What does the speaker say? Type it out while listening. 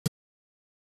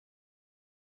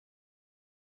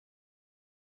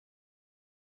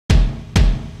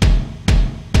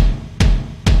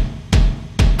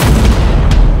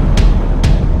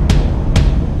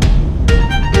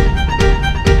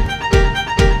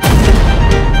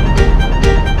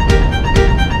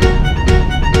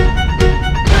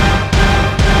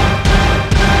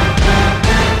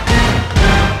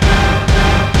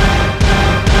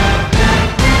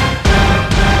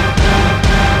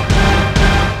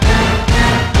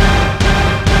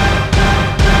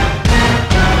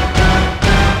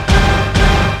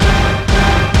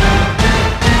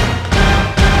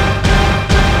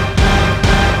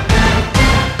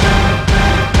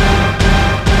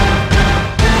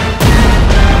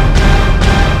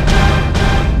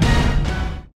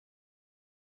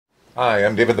Hi,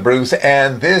 I'm David the Bruce,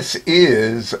 and this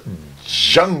is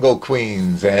Jungle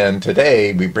Queens, and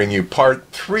today we bring you part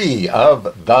 3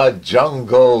 of The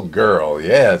Jungle Girl.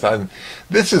 Yes,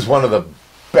 this is one of the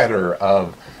better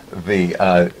of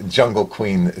the Jungle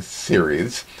Queen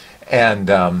series,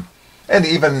 and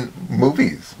even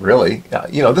movies, really.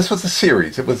 This was a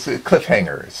series. It was a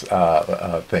cliffhangers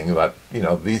thing, but,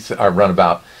 these are run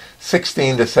about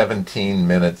 16 to 17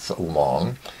 minutes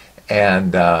long.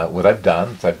 And what I've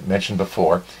done, as I've mentioned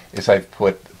before, is I've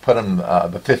put them,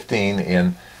 the 15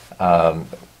 in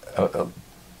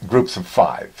groups of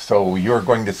 5. So you're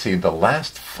going to see the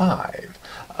last 5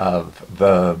 of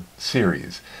the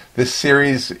series. This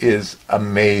series is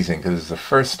amazing because it's the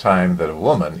first time that a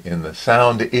woman in the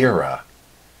sound era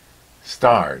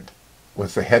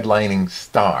was the headlining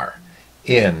star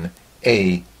in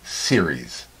a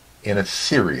series, in a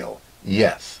serial.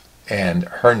 Yes. And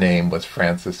her name was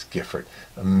Frances Gifford.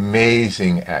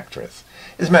 Amazing actress.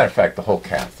 As a matter of fact, the whole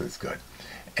cast is good.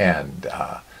 And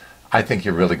I think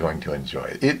you're really going to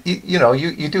enjoy it.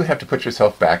 You do have to put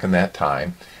yourself back in that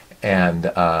time and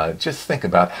just think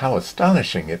about how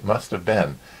astonishing it must have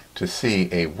been to see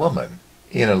a woman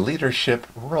in a leadership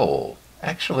role.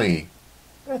 Actually,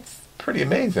 that's pretty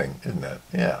amazing, isn't it?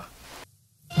 Yeah.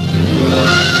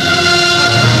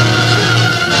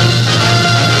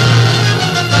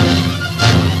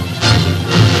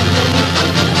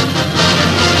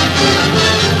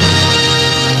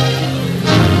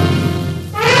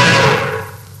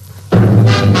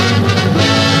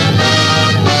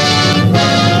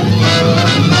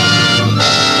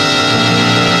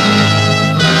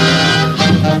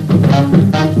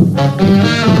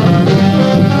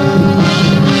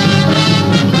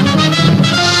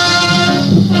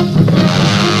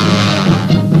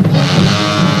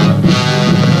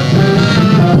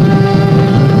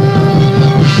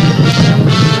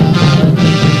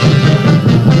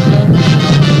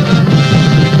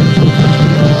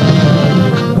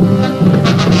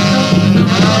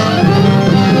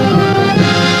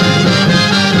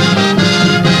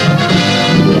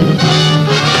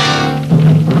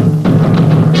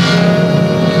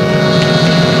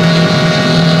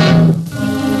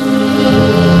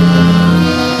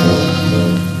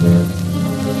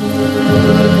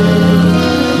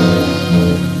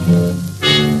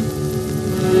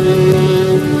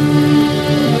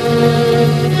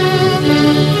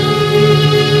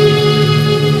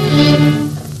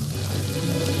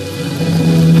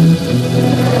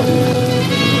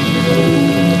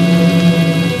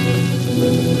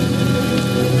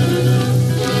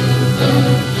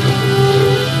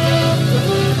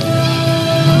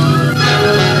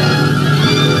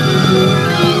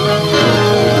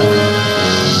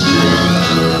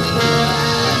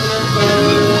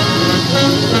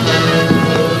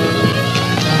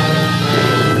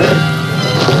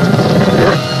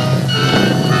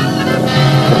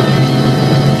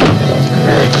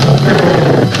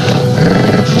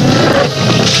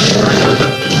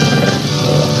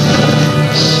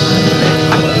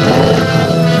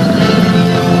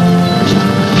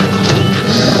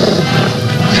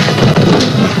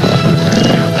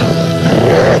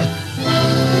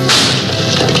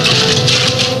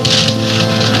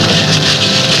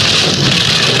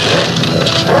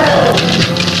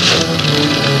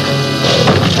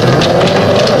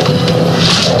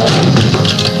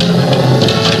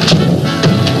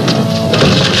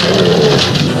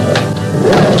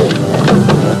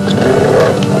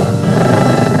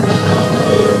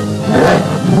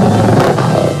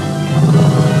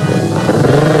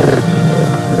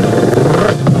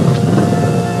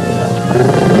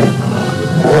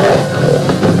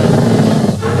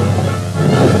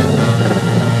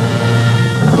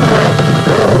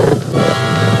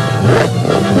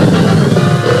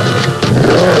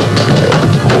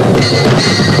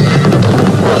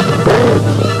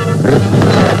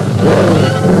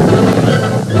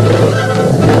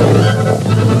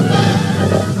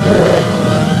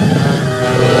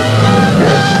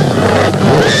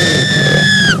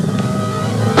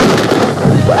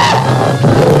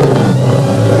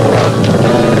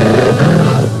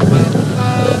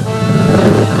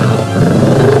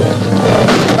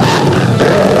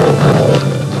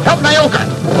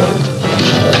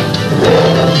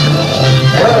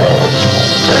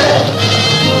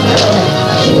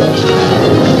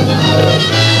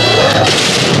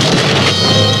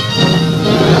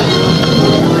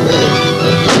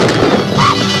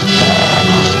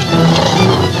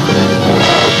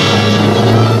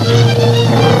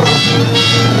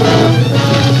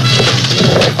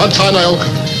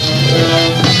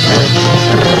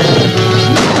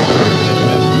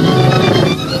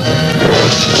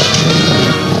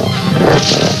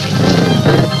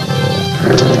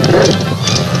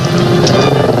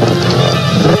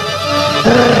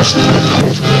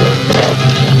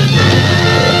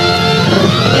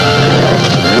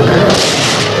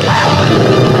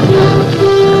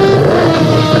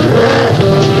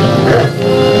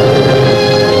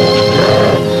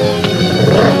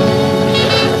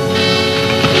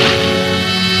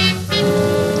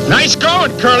 Nice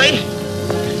going, Curly.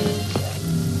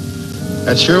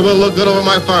 That sure will look good over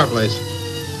my fireplace.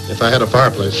 If I had a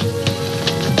fireplace.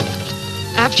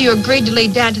 After you agreed to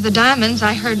lead Dad to the diamonds,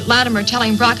 I heard Latimer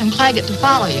telling Brock and Claggett to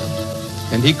follow you.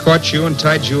 And he caught you and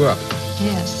tied you up.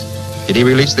 Yes. Did he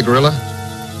release the gorilla?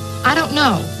 I don't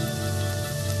know.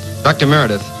 Dr.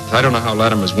 Meredith, I don't know how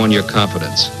Latimer's won your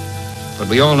confidence. But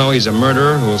we all know he's a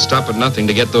murderer who will stop at nothing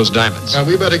to get those diamonds. Now,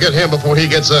 we better get him before he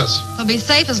gets us. He'll be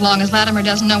safe as long as Latimer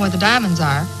doesn't know where the diamonds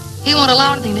are. He won't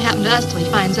allow anything to happen to us till he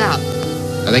finds out.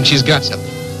 I think she's got something.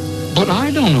 But I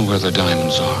don't know where the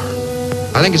diamonds are.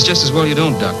 I think it's just as well you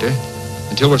don't, Doctor.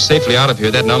 Until we're safely out of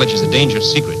here, that knowledge is a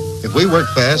dangerous secret. If we work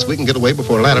fast, we can get away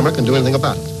before Latimer can do anything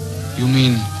about it. You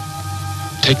mean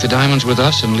take the diamonds with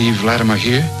us and leave Latimer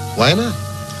here? Why not?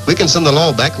 We can send the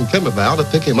law back from Kimberval to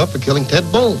pick him up for killing Ted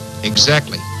Bull.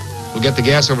 Exactly. We'll get the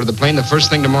gas over to the plane the first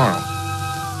thing tomorrow.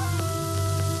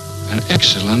 An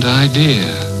excellent idea.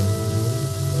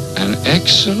 An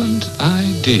excellent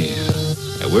idea.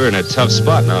 We're in a tough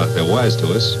spot now if they're wise to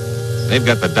us. They've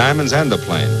got the diamonds and the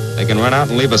plane. They can run out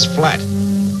and leave us flat.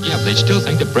 Yeah, but they still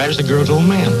think that Brad's the girl's old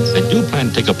man. If they do plan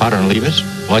to take a powder and leave us,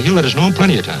 well, he'll let us know in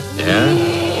plenty of time.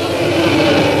 Yeah?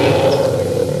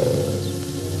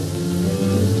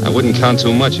 I wouldn't count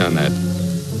too much on that.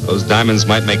 Those diamonds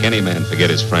might make any man forget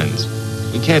his friends.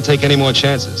 We can't take any more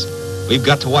chances. We've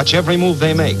got to watch every move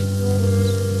they make.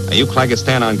 Now, you, Claggett,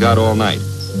 stand on guard all night.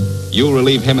 You'll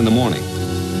relieve him in the morning.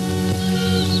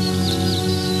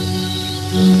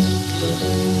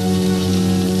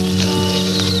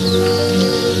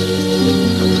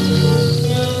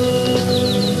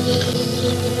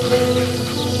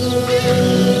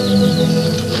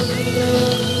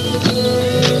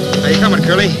 How you coming,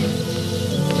 Curly?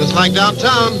 Just like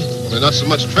downtown, only not so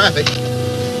much traffic.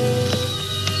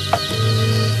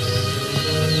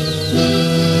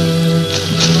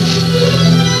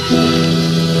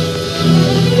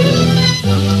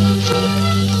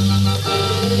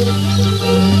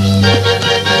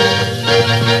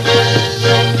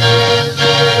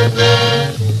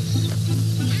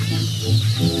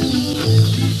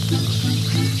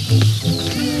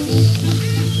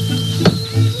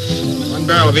 One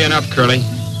barrel will be enough, Curly.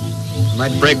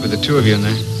 Might break with the two of you in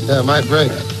there. Yeah, it might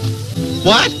break.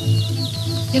 What?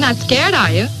 You're not scared,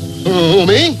 are you? Who,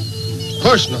 me? Of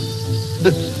course not.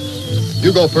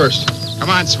 You go first. Come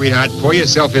on, sweetheart. Pour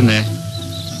yourself in there.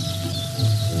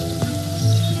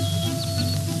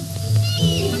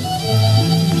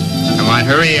 Come on,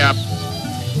 hurry up.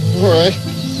 All right.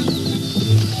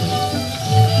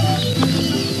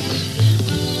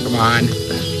 Come on.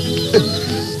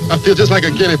 I feel just like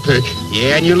a guinea pig.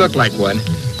 Yeah, and you look like one.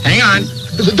 Hang on.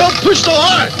 Don't push so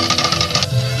hard.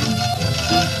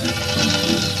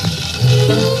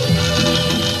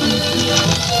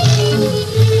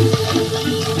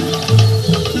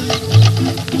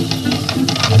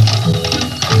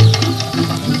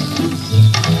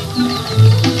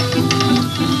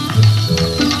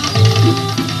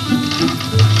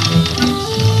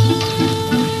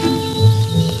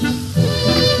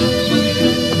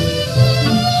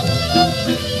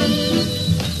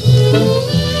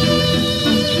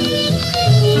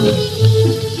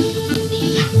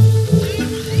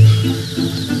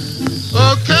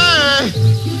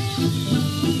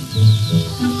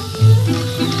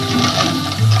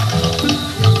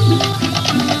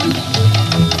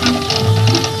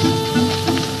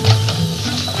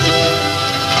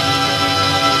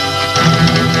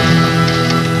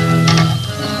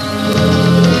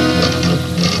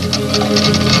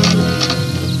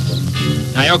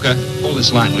 Nyoka, hold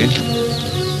this line, will you?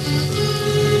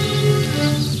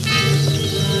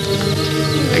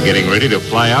 They're getting ready to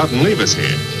fly out and leave us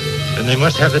here. Then they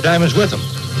must have the diamonds with them.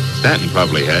 Stanton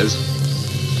probably has.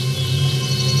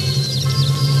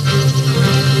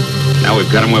 Now we've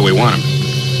got them where we want them.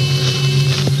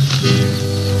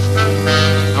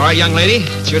 All right, young lady,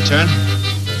 it's your turn.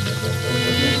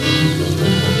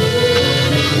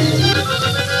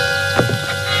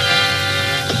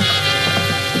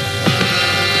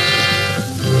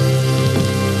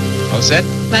 All set?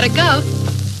 Let it go.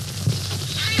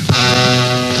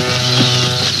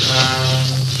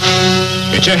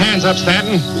 Get your hands up,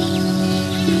 Stanton.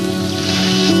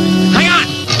 Hang on!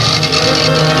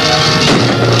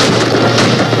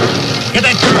 Get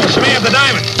that girl. She may have the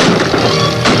diamond.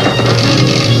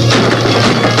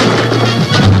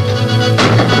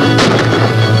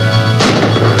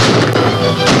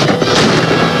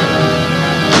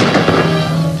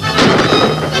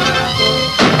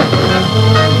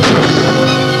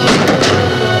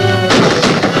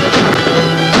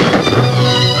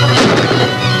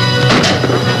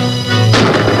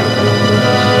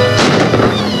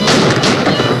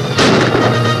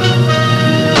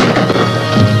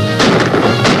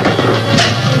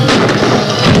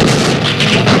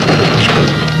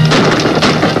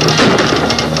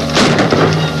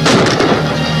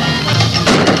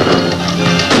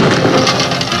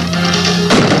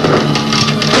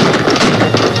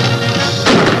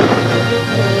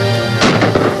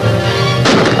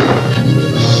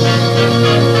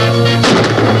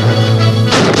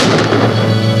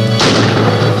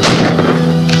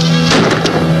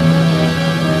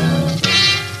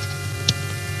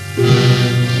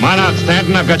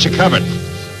 Stanton. I've got you covered.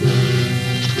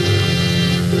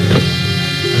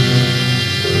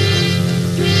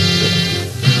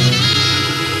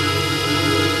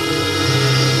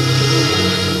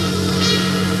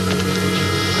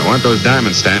 I want those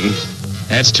diamonds, Stanton.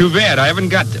 That's too bad. I haven't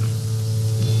got them.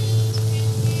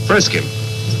 Frisk him.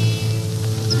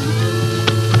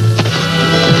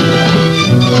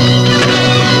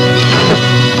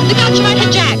 Look out, you might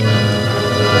hit Jack.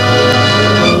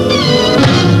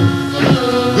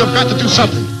 We've got to do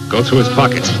something. Go through his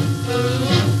pockets.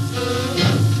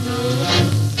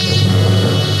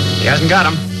 He hasn't got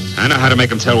them. I know how to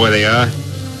make him tell where they are.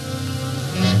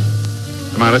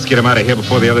 Come on, let's get him out of here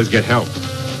before the others get help.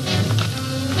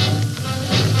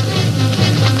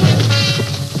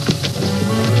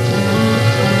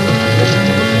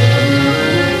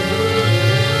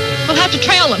 We'll have to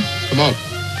trail them. Come on.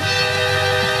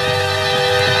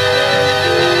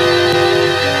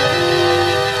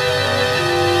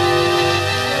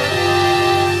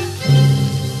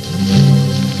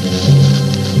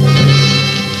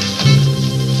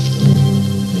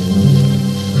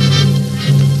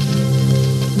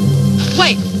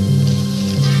 Wait.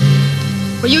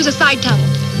 We'll use a side tunnel.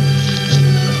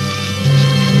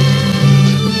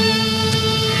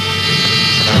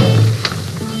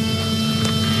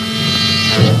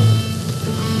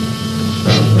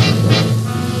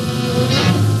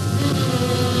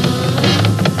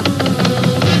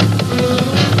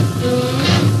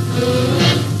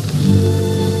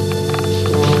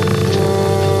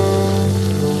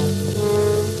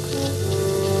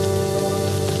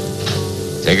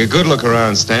 Take a good look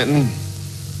around, Stanton.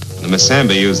 The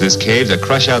Masamba used this cave to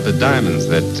crush out the diamonds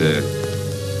that,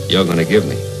 you're gonna give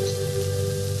me.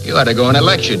 You ought to go on a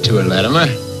lecture tour, Latimer.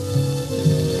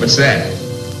 What's that?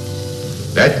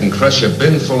 That can crush a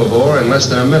bin full of ore in less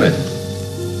than a minute.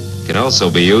 Can also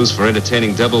be used for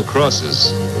entertaining double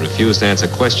crosses who refuse to answer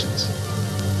questions.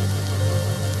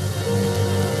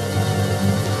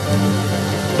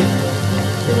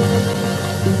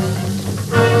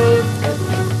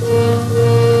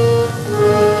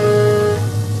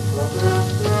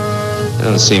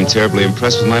 You don't seem terribly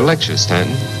impressed with my lecture,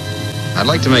 Stanton. I'd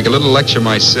like to make a little lecture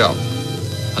myself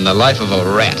on the life of a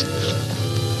rat.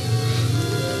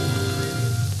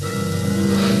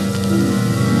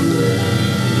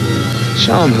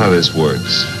 Show him how this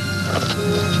works.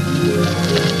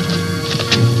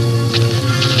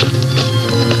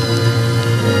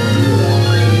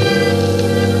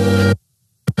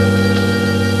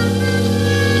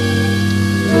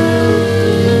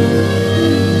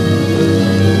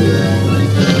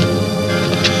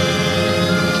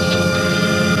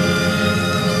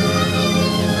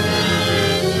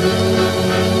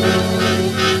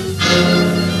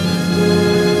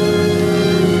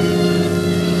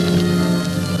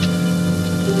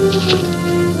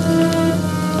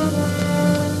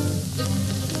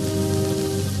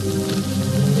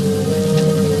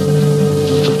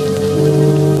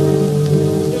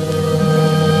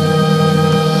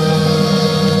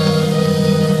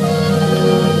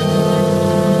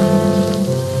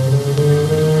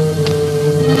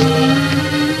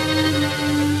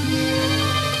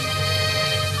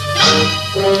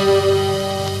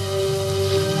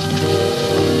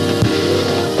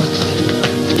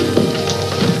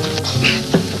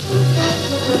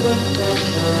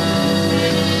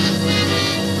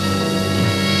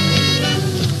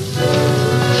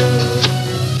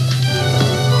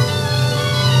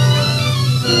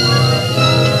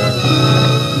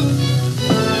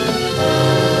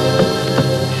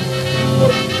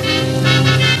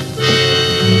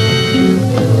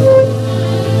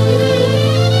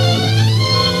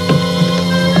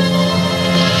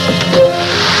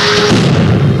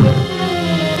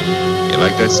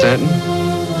 Stanton?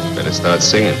 Better start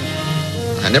singing.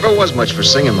 I never was much for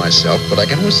singing myself, but I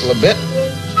can whistle a bit.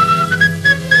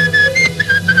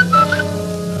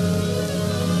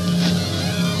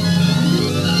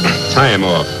 Tie him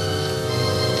off.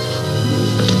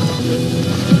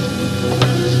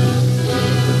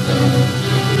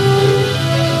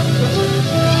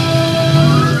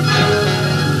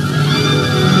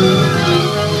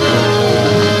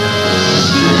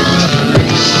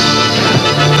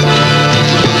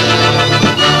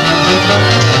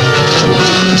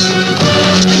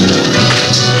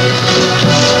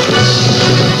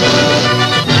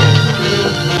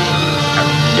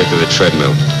 Get to the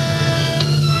treadmill.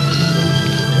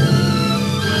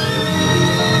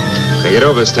 Take it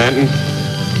over, Stanton.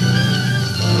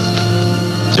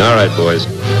 All right, boys.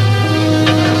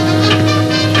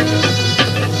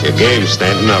 Your game,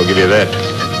 Stanton, I'll give you that.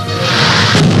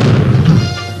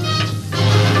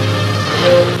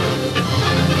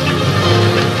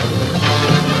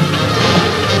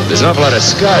 There's an awful lot of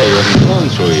sky you haven't flown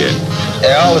through yet.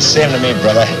 They're all the same to me,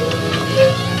 brother.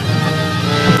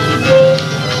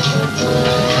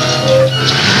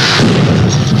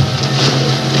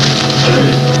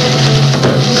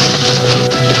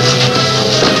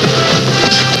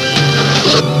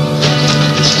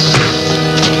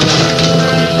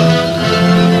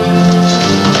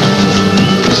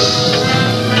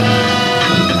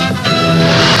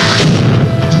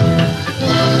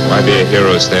 Why be a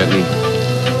hero, Stanton?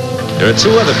 There are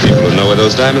two other people who know where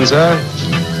those diamonds are.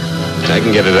 I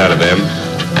can get it out of them.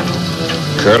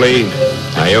 Curly,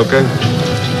 Ioka.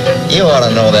 You ought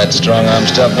to know that strong-arm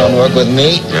stuff won't work with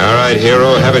me. All right,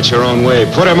 hero, have it your own way.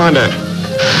 Put him under.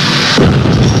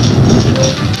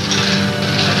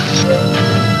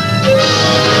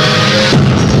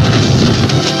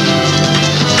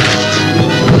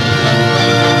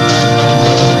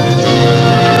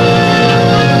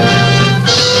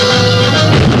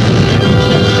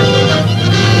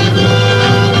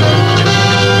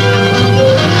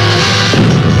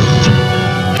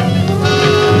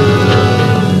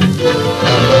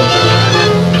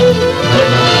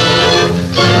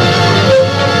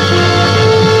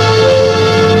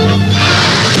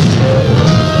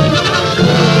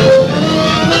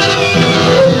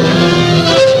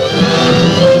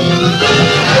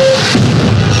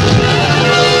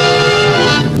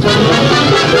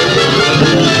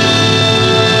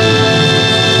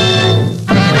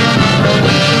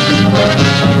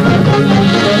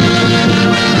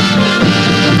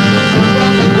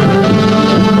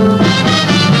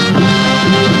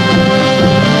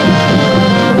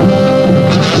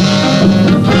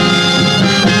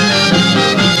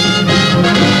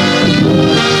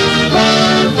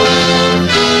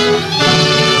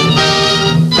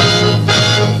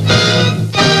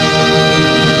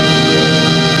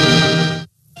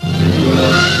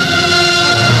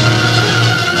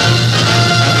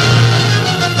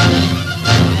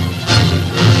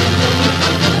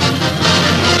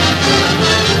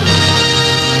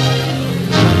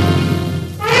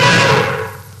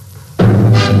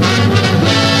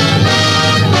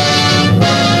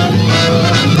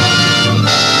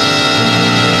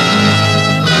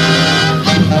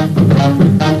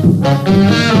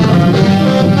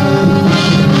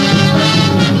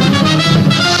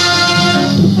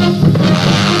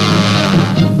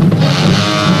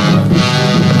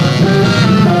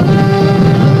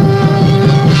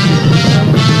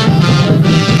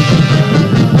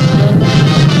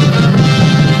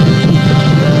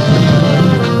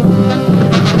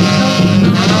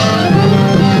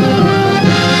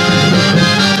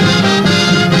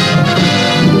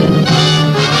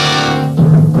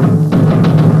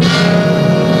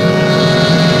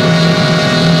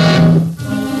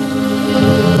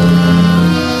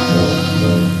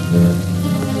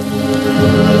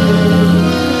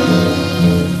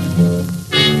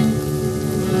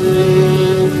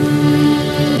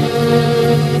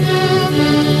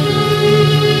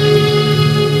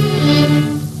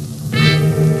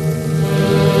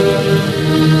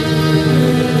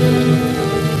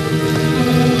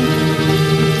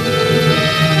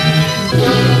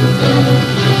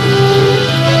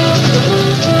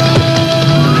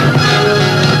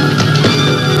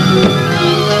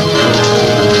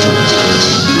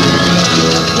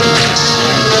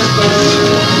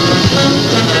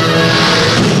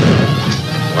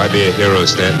 Be a hero,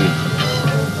 Stanton.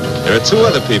 There are two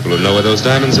other people who know where those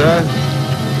diamonds are.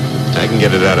 I can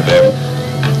get it out of them.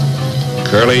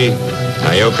 Curly,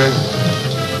 Ioka.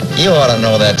 You ought to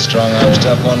know that strong-arm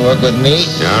stuff won't work with me.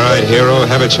 All right, hero,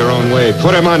 have it your own way.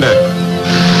 Put him under.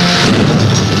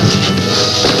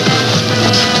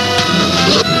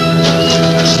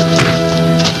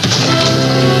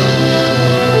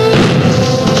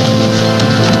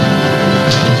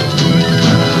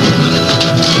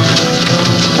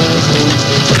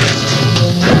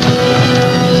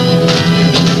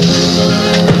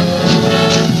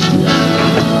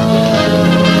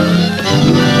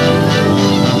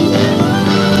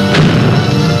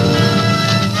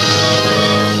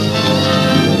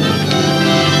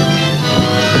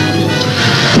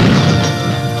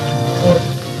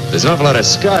 There's an awful lot of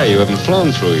sky you haven't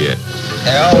flown through yet.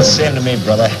 They're all the same to me,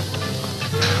 brother.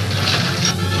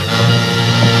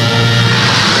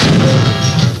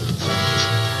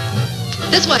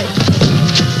 This way.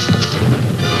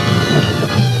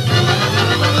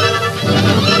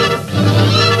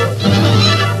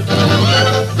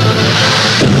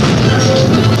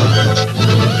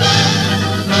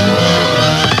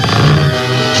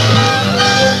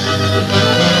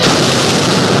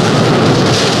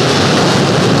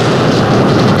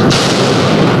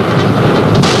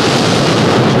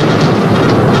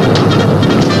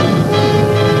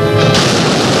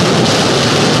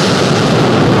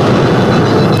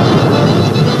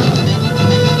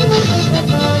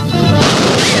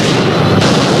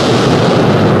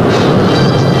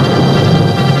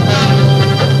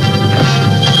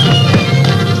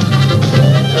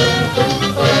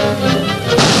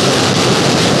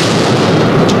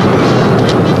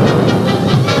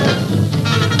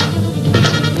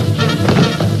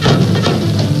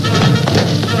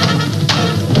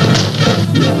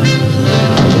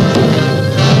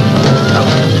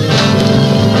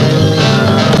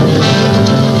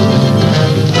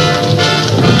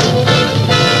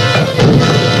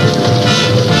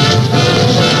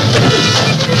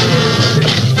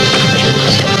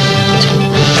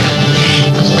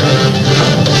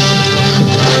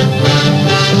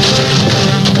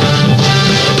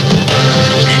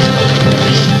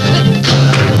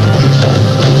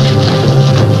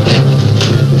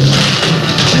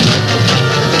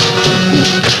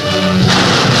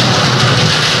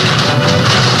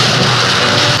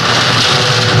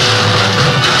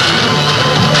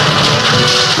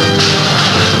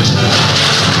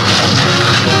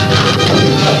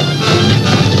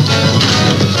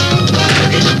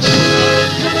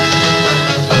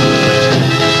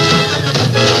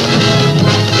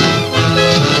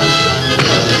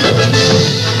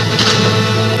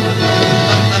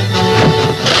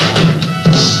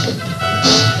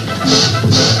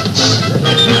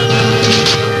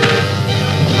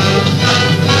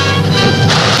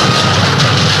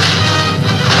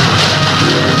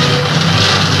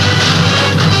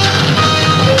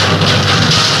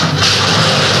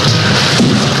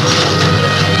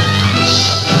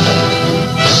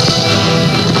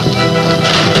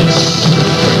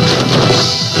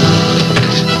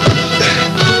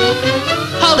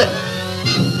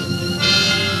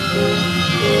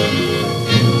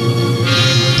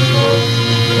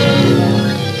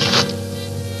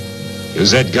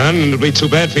 Use that gun and it'll be too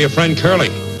bad for your friend Curly.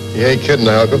 You ain't kidding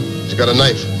now, Uncle. He's got a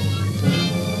knife.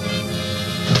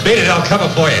 Beat it, I'll cover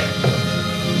for you.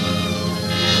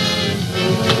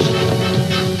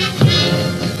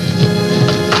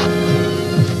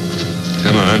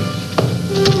 Come on.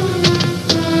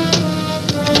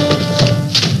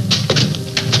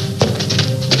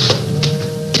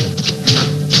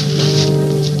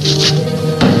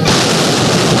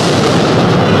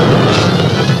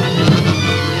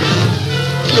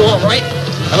 You all right?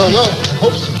 I don't know.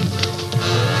 Hope so.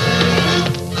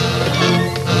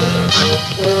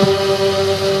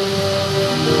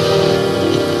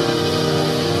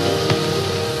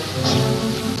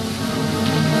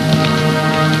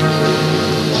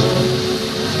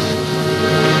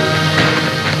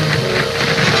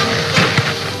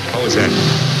 What was that?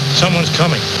 Someone's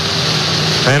coming.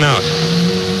 Fan out.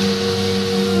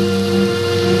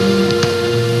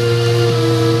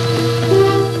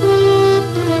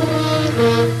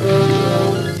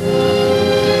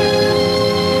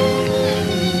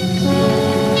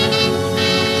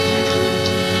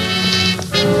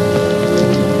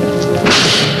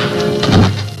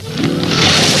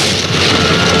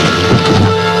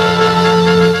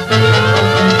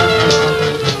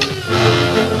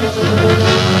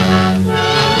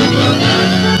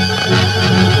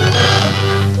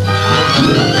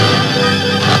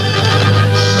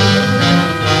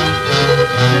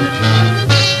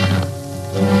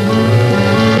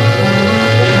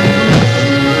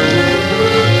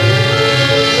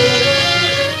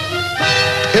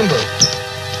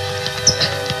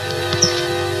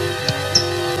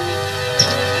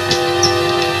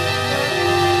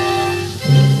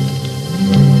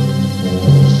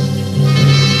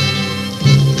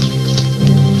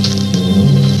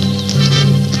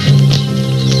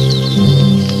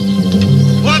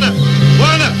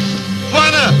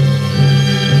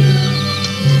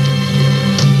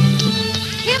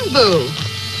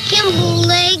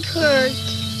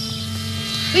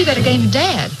 We better get him to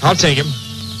Dad. I'll take him.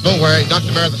 Don't worry.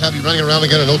 Dr. Meredith will have you running around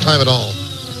again in no time at all.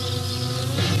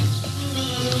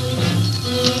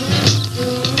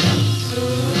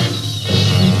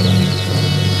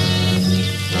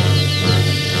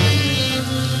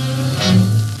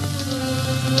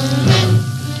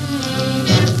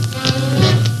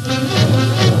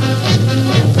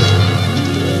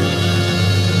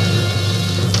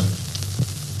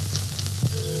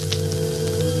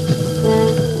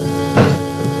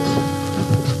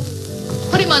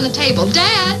 On the table.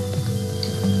 Dad!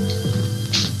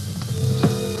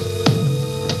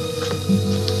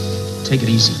 Take it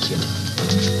easy, kid.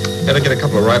 Gotta get a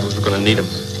couple of rifles. We're gonna need them.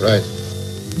 Right.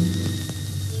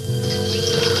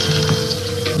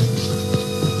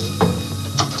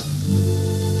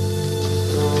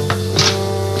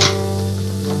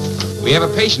 We have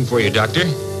a patient for you, Doctor.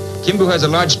 Kimbu has a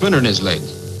large splinter in his leg.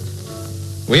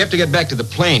 We have to get back to the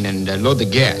plane and load the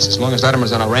gas. As long as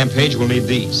Latimer's on a rampage, we'll need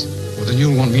these. Well, then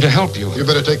you'll want me to help you. You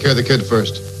better take care of the kid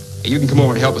first. You can come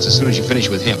over and help us as soon as you finish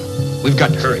with him. We've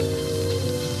got to hurry.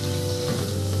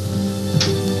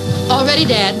 All ready,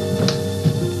 Dad.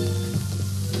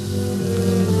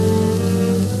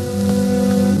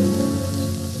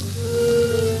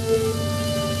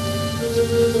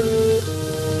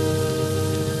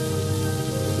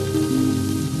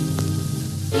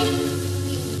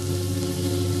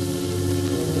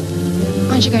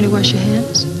 Aren't you going to wash your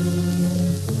hands?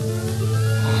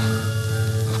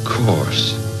 Of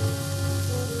course.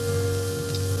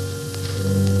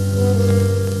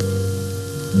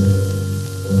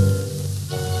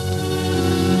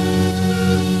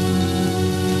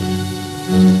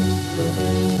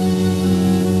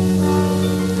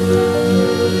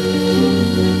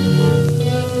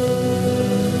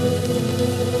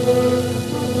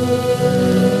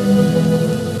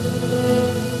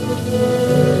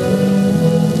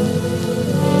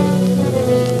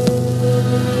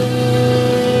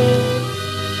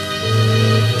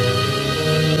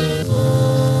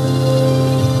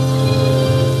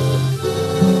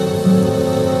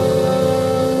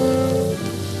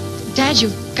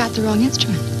 You've got the wrong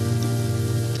instrument.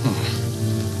 Oh.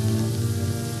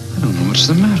 I don't know what's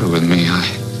the matter with me.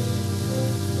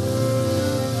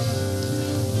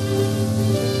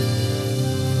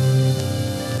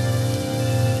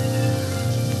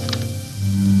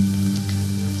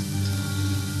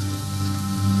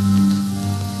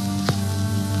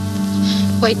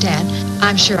 Wait, Dad.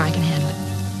 I'm sure I can handle it.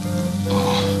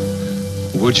 Oh,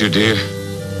 would you, dear?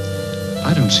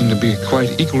 I don't seem to be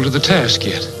quite equal to the task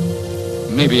yet.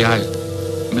 Maybe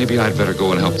I'd better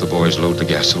go and help the boys load the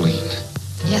gasoline.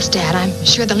 Yes, Dad. I'm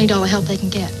sure they'll need all the help they can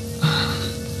get.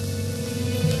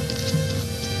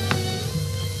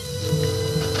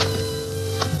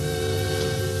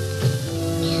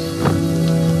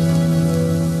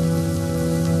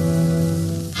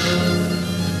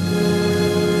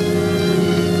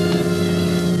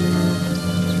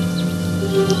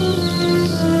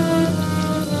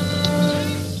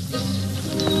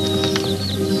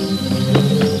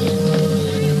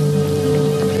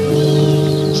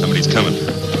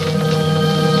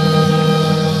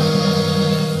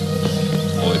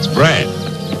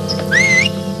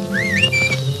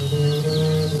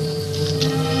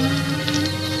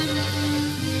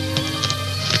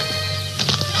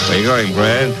 you going,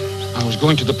 Brad? I was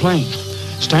going to the plane.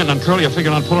 Stanton and Curly are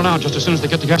figuring on pulling out just as soon as they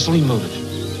get the gasoline loaded.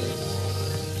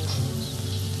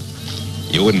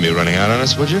 You wouldn't be running out on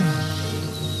us, would you?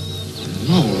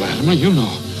 No, Latimer, you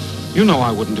know. You know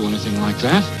I wouldn't do anything like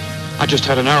that. I just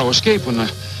had a narrow escape when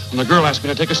the girl asked me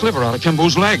to take a sliver out of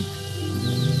Kimbo's leg.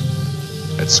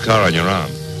 That scar on your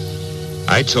arm.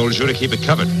 I told you to keep it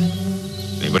covered.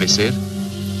 Anybody see it?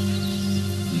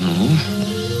 No.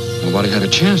 Nobody had a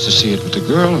chance to see it but the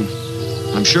girl, and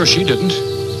I'm sure she didn't.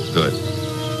 Good.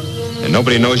 And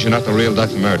nobody knows you're not the real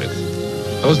Dr. Meredith.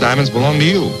 Those diamonds belong to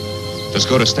you. Just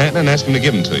go to Stanton and ask him to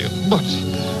give them to you. But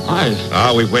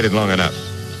we've waited long enough.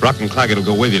 Brock and Claggett will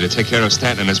go with you to take care of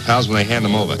Stanton and his pals when they hand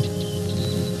them over.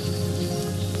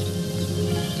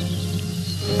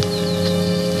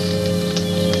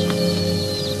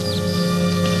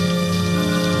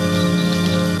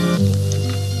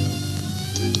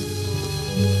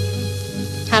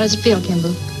 How does it feel, Kimbo?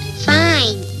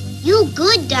 Fine. You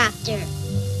good, Doctor.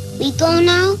 We go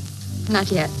now? Not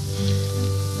yet.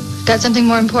 Got something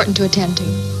more important to attend to.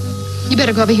 You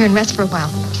better go over here and rest for a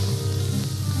while.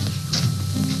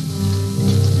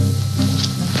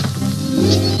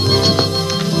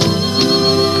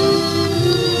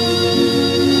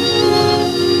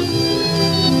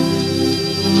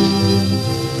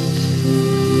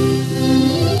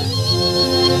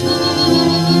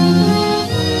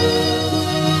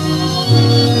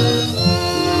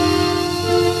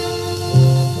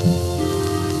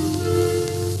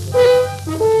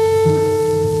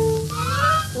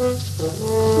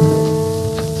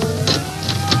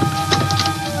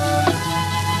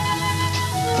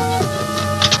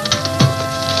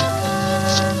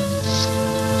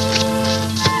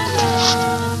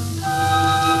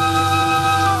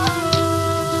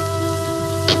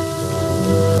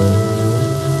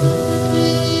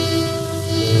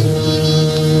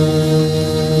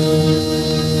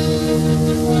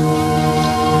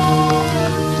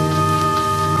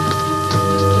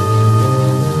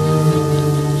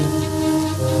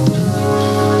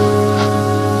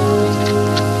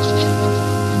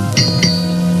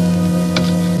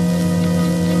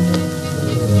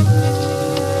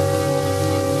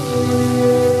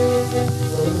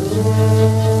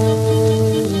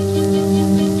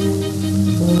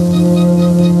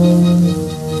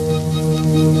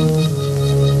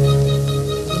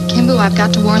 I've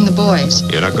got to warn the boys.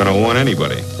 You're not going to warn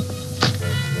anybody.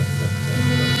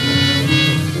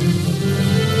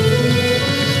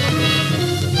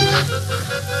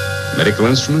 Medical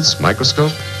instruments,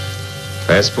 microscope,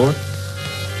 passport,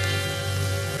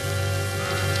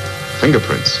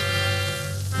 fingerprints.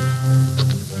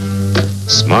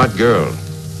 Smart girl.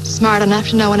 Smart enough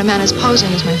to know when a man is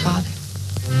posing as my father.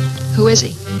 Who is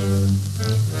he?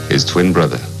 His twin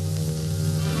brother.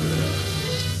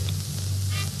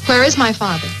 Where is my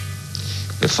father?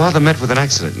 Your father met with an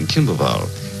accident in Kimberval,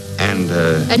 and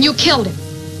And you killed him.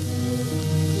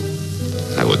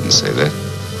 I wouldn't say that.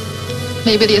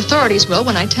 Maybe the authorities will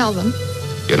when I tell them.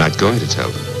 You're not going to tell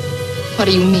them. What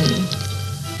do you mean?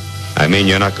 I mean,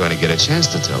 you're not going to get a chance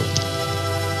to tell them.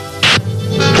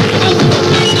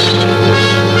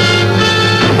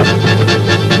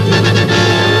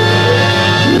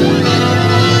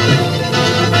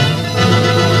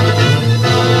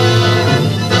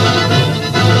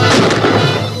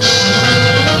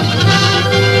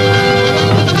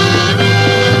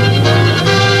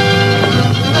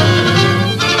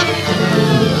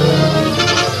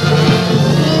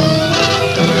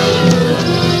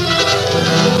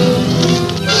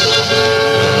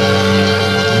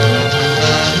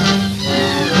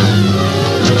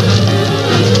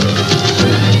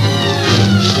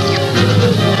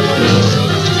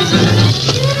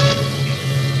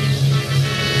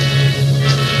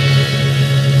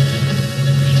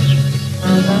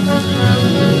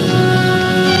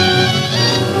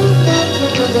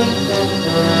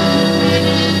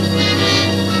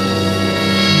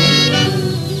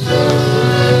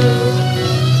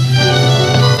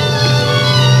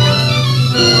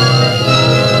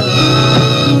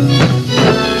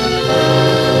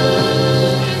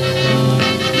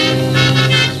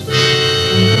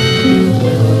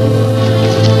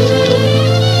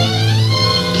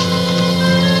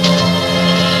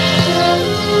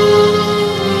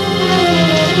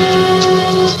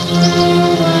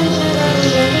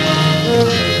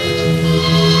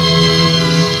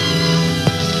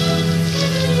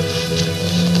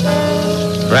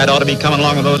 Brad ought to be coming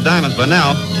along with those diamonds by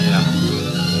now. Yeah.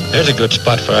 There's a good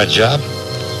spot for our job.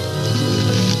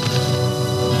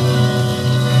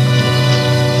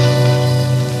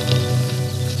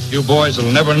 You boys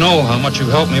will never know how much you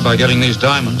helped me by getting these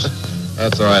diamonds.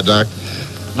 That's all right, Doc.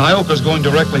 Nyoka's going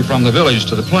directly from the village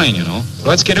to the plane, you know.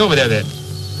 Let's get over there then.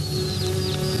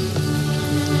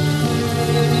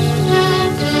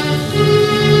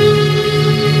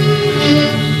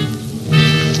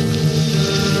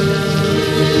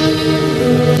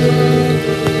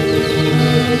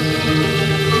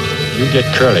 You get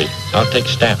Curly. I'll take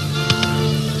Stanton.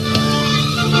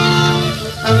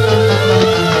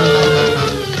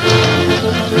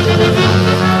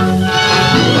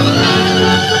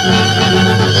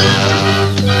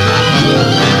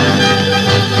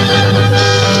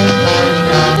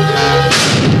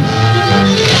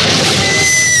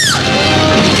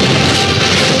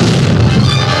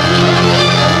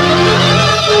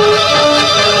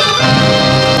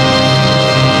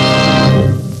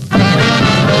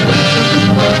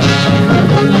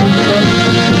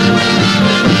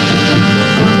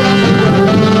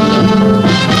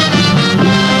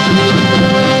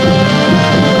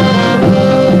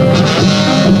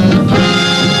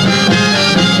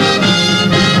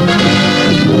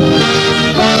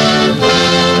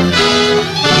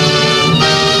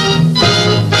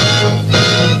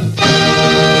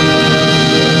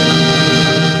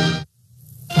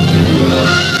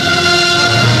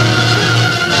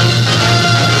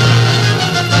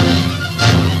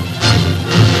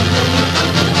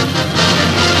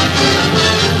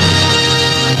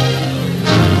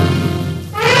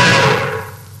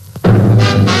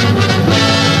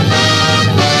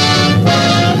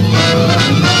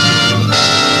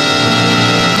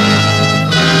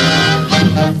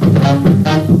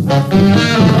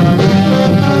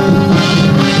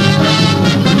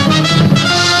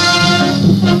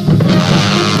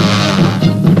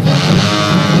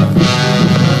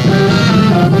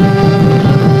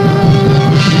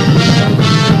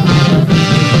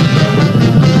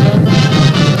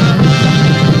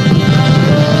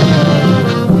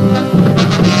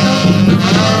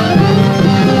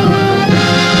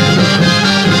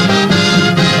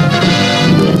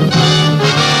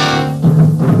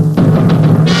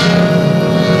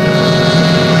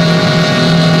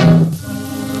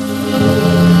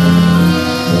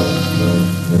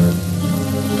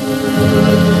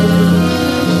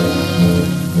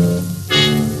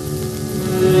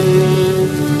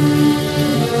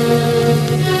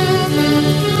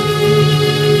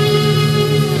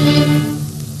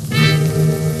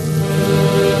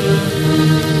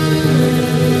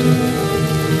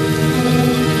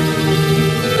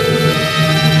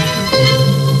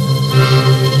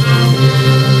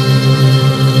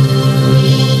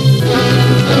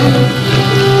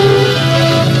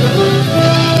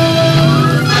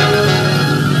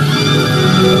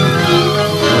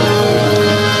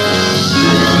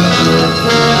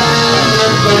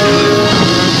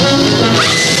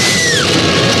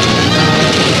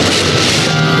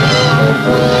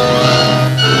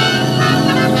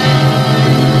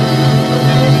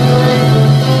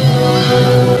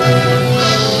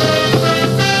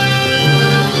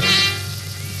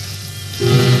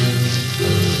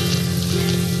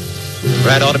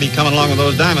 Brad ought to be coming along with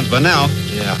those diamonds by now.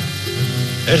 Yeah.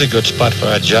 There's a good spot for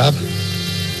our job.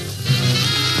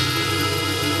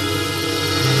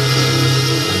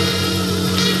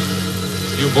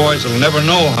 You boys will never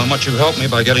know how much you helped me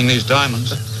by getting these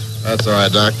diamonds. That's all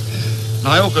right, Doc.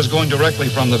 Nyoka's going directly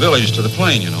from the village to the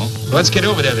plane, you know. Let's get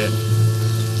over there then.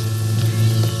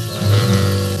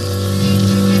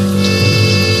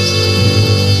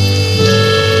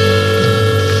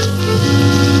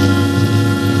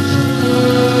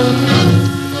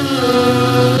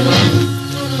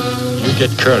 You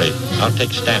get Curly. I'll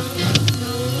take Stanton.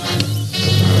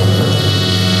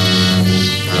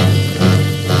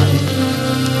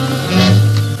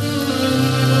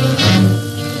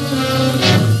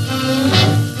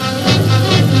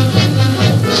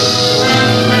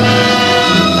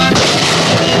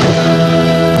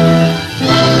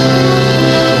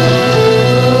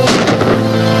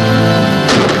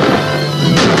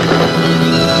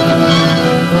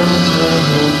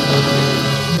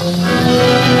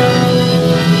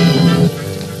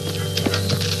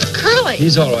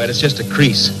 He's all right. It's just a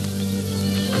crease.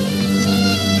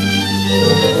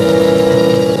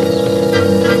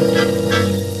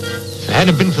 If it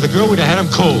hadn't been for the girl, we'd have had him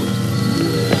cold.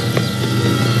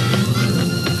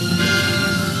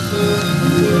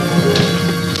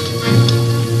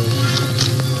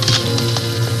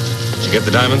 Did you get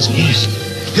the diamonds? Yes.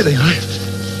 Here they are.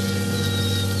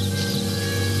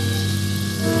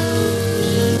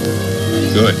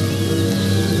 Good.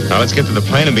 Now let's get to the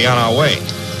plane and be on our way.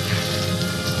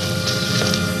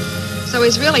 So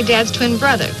he's really Dad's twin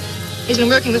brother. He's been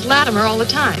working with Latimer all the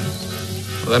time.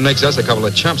 Well, that makes us a couple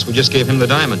of chumps. We just gave him the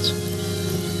diamonds.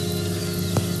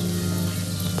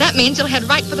 That means he'll head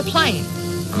right for the plane.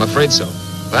 I'm afraid so.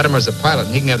 Latimer's the pilot,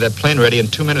 and he can have that plane ready in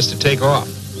 2 minutes to take off.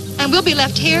 And we'll be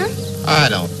left here? I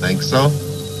don't think so.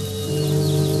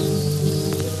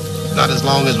 Not as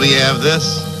long as we have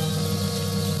this.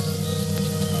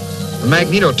 The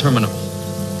magneto terminal.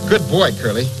 Good boy,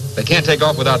 Curly. They can't take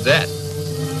off without that.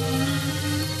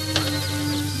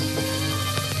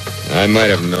 I might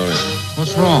have known it.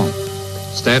 What's wrong?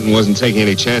 Stanton wasn't taking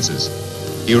any chances.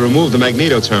 He removed the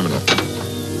magneto terminal.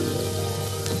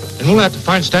 And we'll have to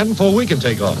find Stanton before we can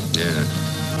take off. Yeah.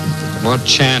 What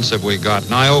chance have we got?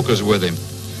 Nyoka's with him.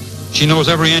 She knows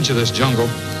every inch of this jungle.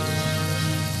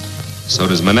 So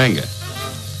does Mananga.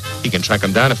 He can track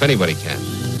him down if anybody can.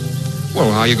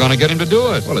 Well, how are you going to get him to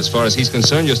do it? Well, as far as he's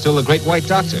concerned, you're still the great white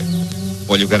doctor.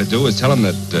 All you've got to do is tell him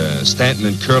that Stanton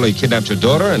and Curly kidnapped your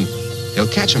daughter, and he'll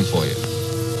catch him for you.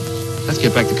 Let's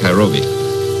get back to Kairobi.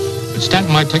 But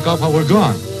Stanton might take off while we're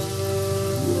gone.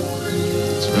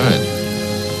 That's right.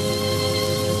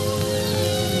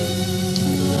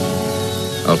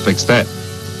 I'll fix that.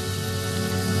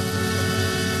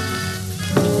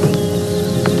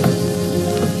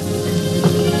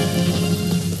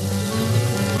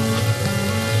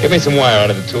 Give me some wire out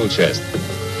of the tool chest.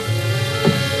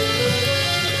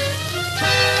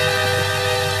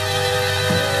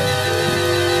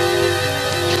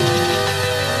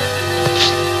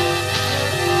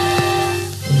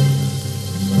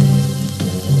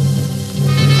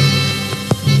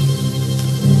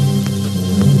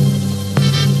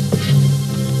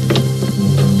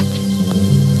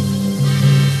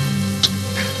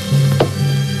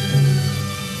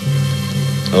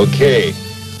 Okay.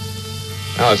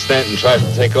 Now, if Stanton tries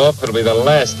to take off, it'll be the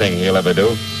last thing he'll ever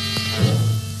do.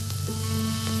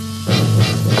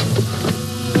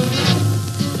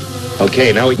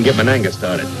 Okay, now we can get Mananga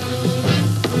started.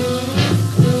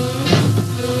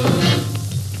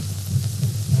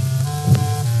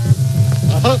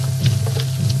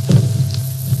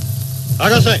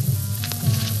 Agase.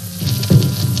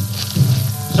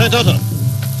 Say Toto.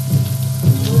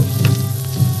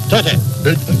 Tote.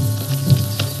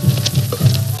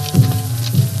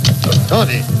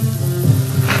 Tony.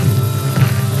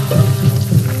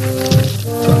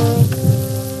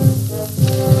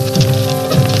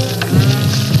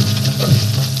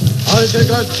 I'll take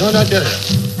out Tona Dere.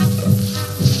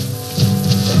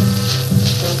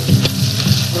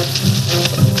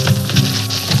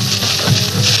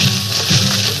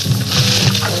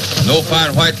 No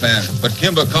fine white man, but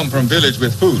Kimber come from village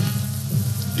with food.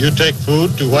 You take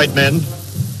food to white men?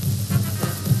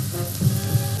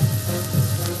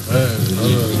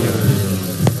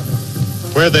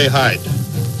 Where they hide?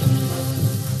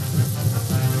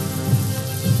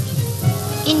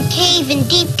 In cave in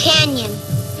Deep Canyon.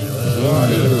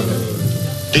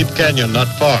 Deep Canyon, not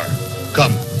far.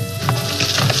 Come.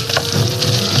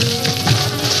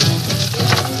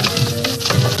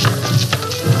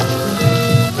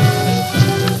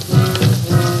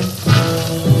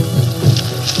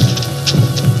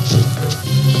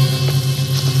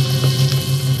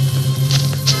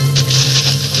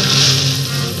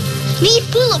 Me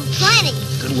full of plenty.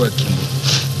 Good work, Kimbo.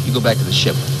 You go back to the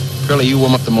ship. Curly, you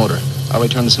warm up the motor. I'll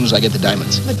return as soon as I get the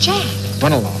diamonds. But Jack.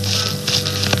 Run along.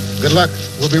 Good luck.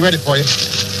 We'll be ready for you.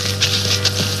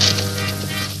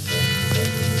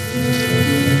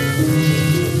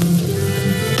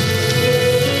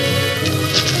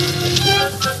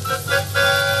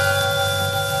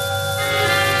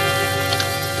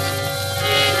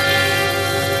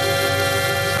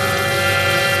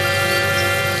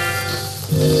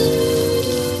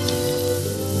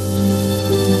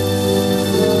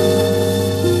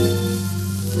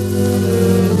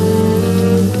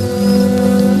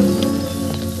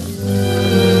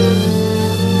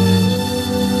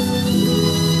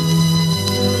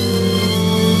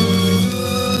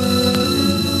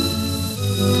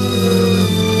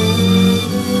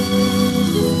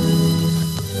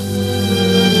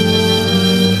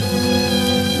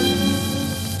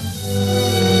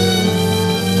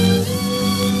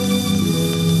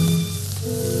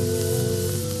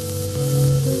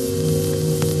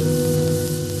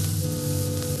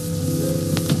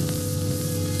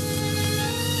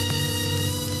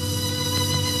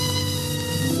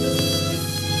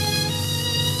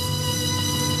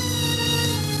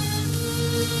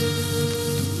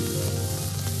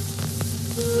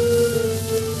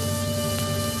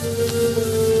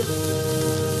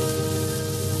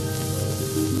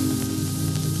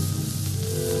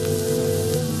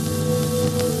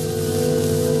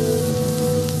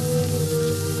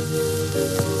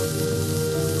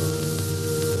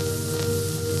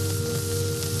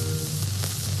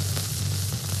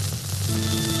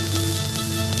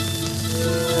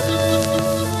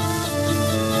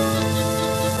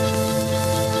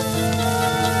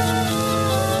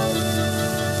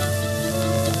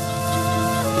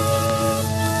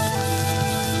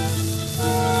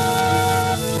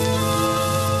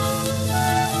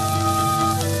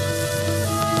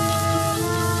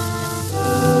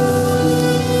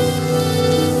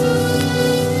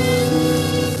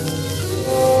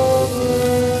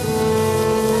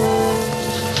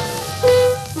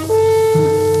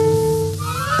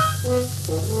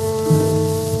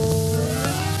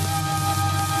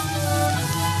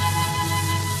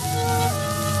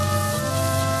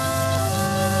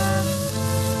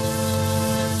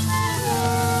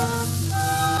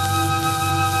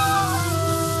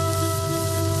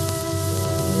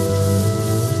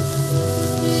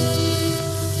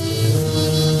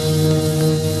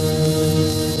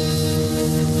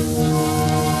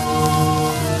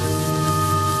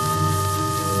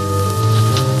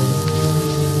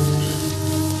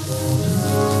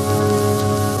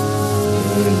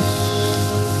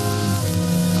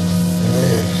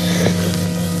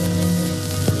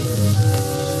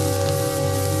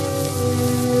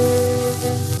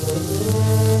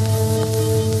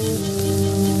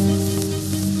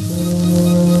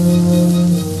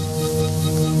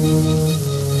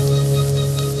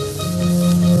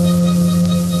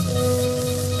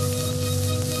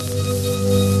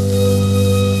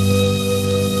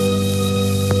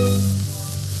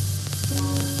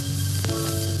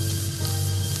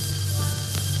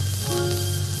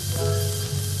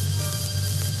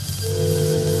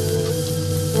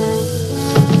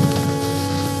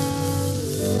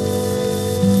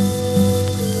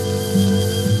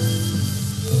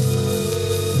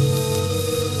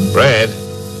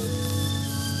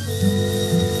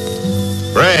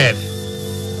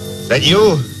 That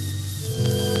you?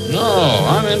 No,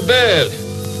 I'm in bed.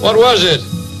 What was it?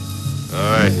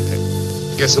 I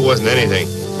guess it wasn't anything.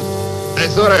 I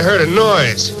thought I heard a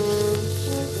noise.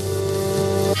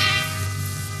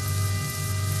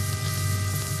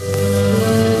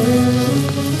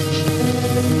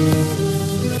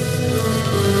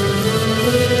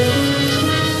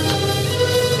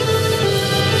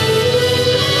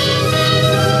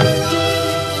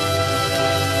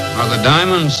 Are the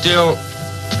diamonds still...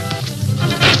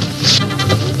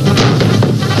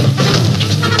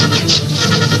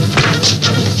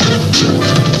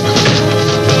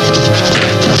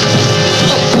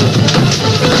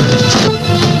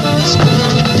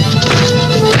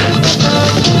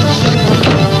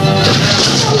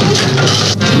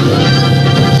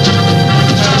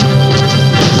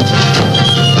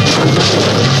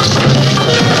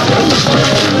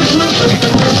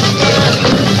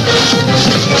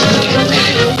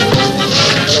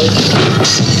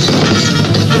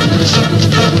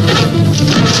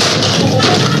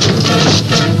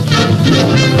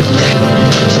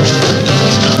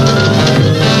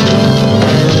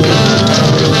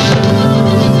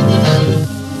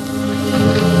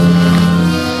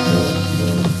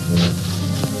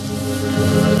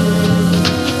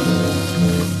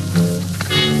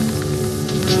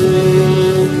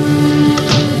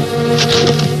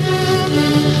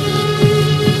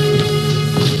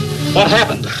 What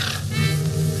happened?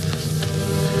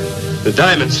 The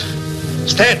diamonds.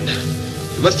 Stanton.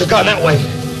 You must have gone that way.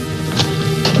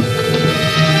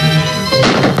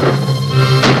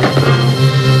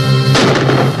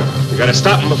 We gotta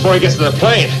stop him before he gets to the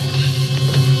plane.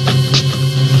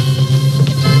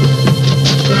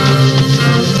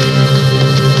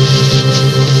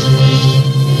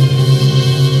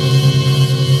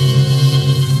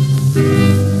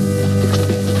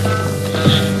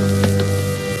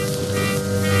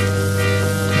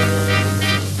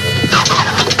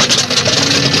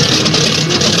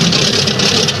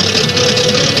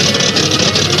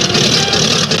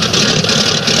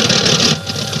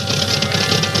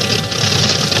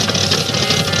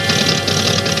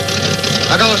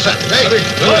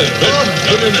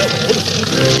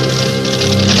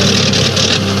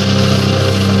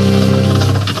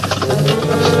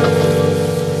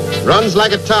 Runs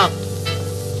like a top.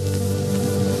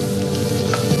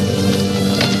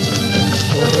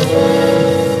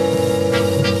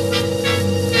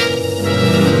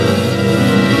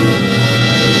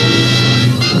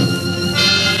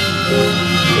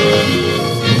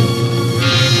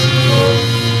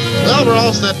 Well, we're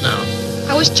all set now.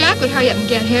 I wish Jack would hurry up and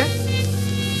get here.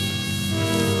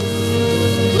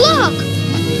 Look!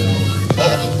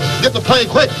 Oh, get the plane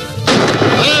quick.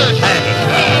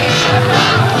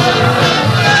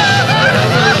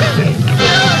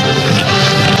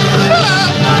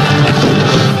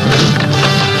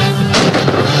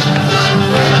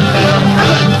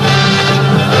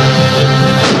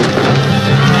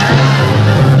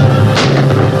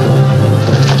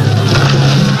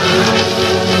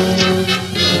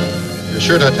 You're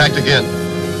sure to attack again.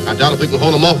 I doubt if we can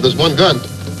hold them off with this one gun.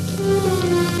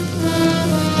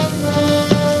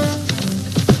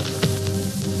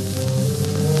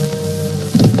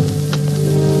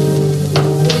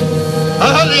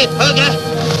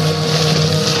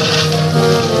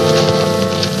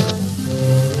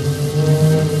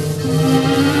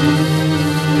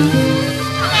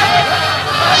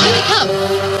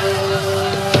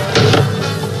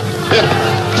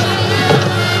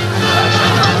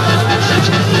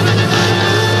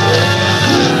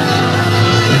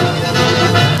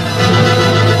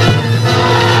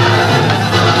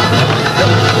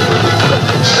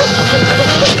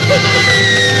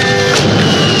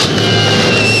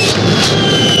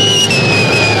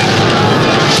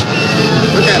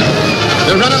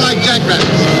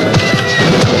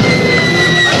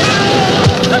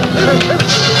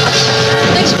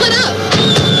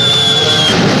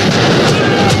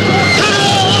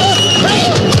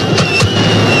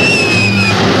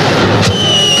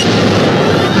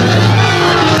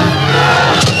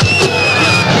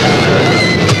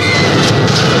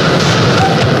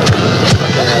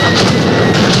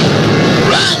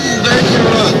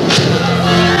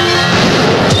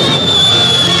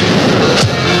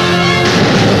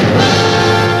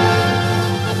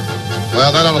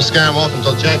 Scare him off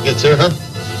until Jack gets here, huh?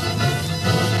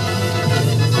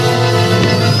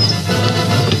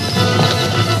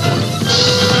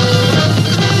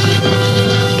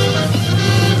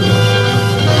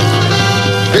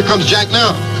 Here comes Jack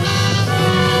now.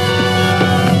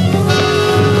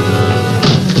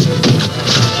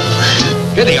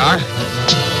 Here they are.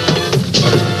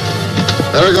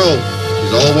 There we go.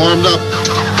 He's all warmed up.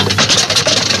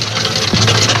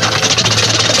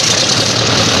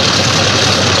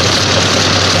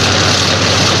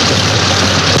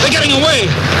 They're getting away.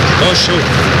 Don't shoot.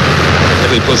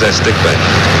 Maybe he pulls that stick back.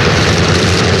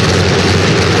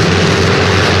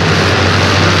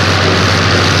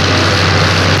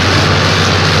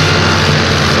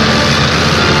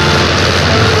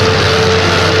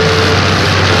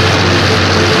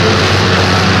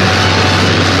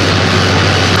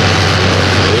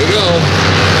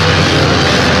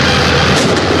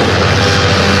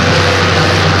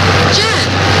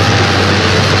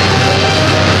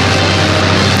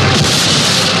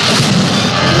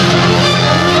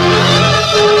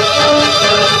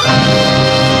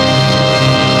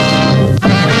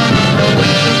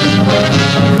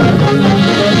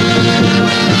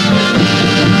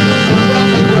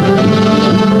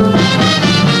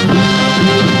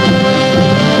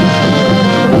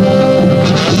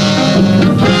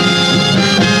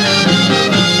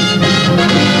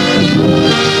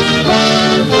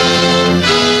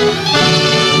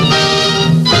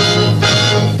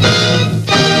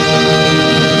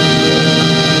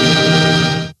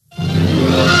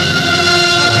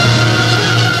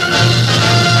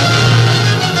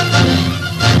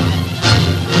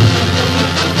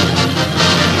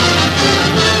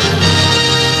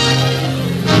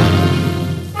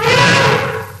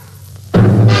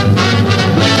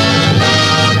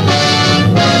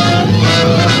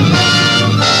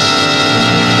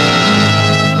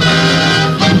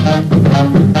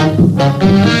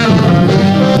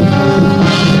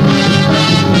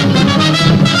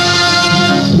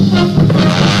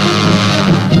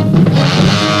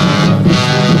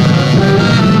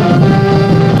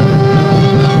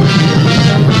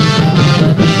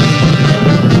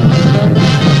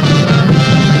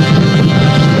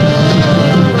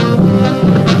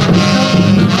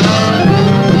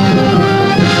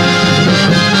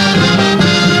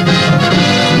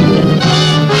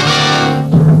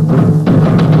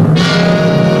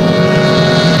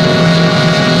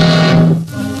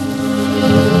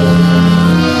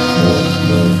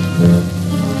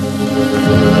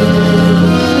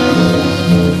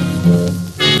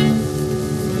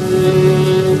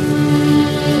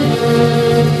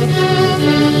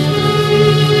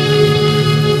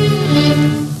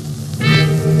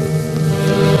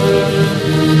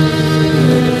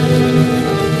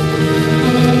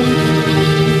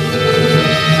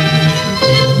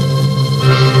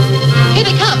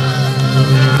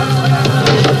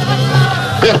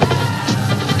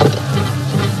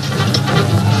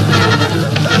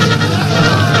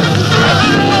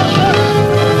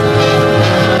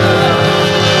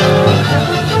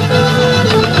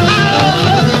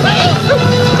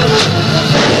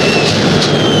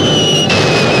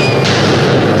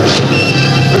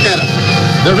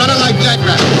 They're running like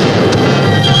jackrabbits.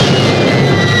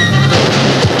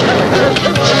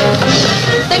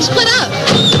 They've split up.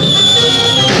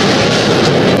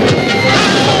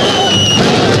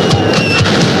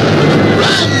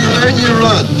 Run! Where'd you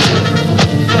run?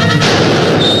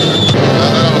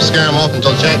 That'll scare them off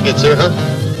until Jack gets here, huh?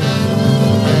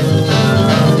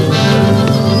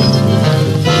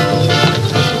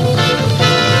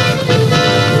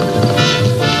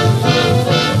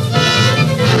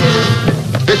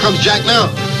 Here comes Jack now.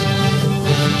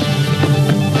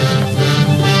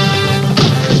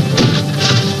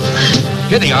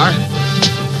 Here they are.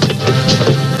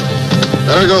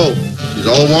 There we go. He's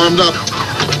all warmed up.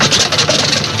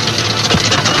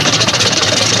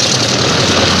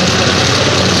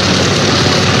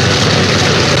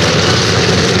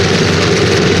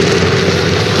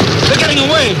 They're getting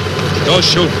away. Don't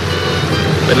shoot.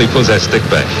 Bentley pulls that stick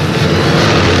back.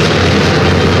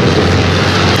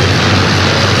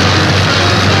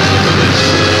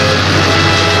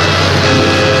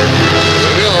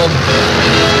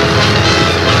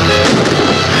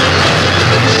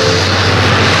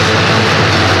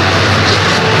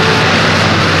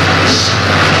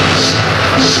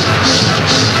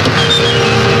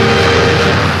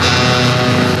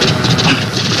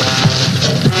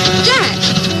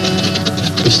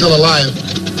 Still alive.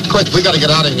 Quick, we gotta get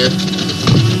out of here.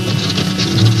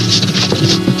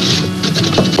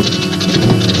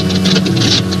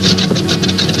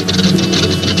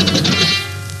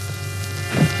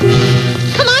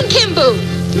 Come on, Kimbo.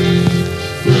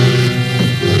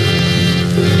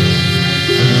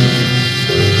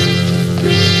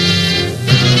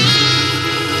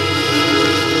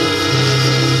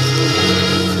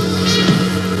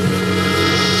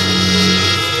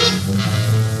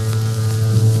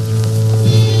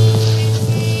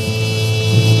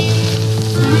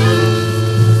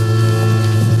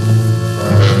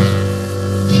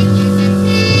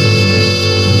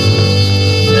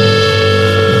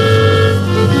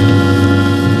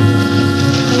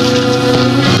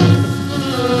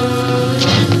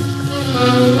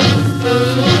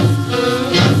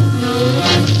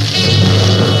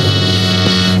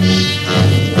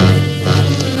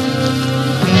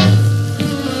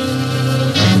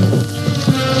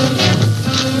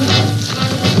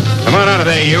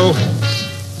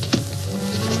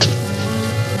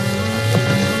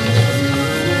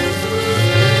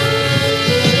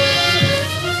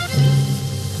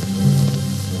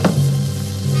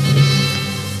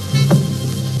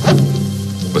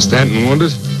 We're standing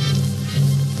wounded?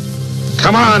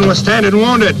 Come on, we're standing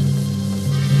wounded.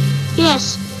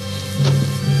 Yes.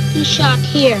 He shot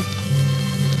here.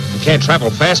 You can't travel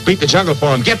fast. Beat the jungle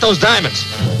for him. Get those diamonds.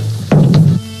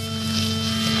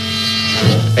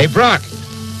 Hey, Brock.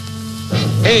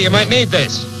 Hey, you might need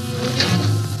this.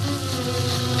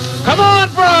 Come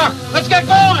on, Brock! Let's get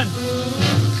going!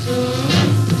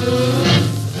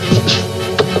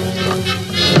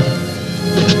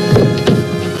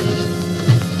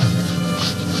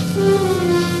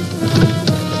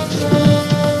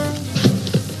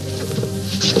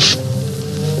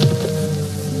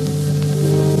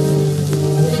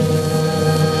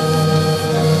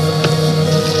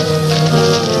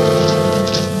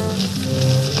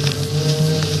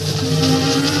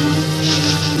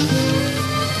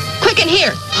 Quick in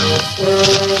here.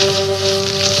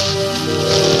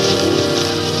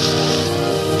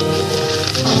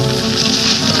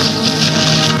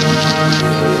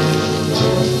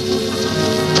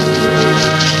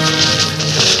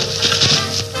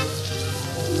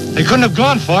 They couldn't have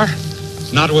gone far.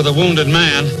 Not with a wounded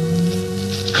man.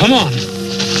 Come on.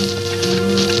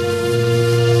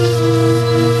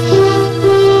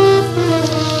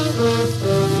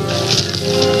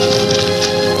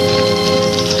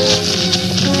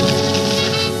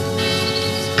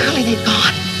 Curly, they've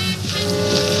gone.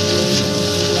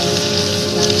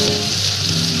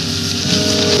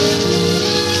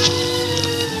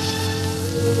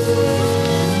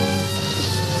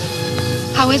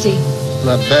 How is he?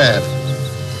 Not bad.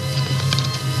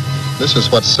 This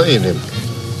is what saved him.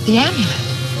 The amulet.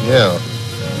 Yeah.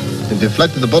 It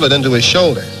deflected the bullet into his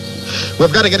shoulder.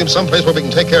 We've got to get him someplace where we can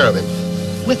take care of him.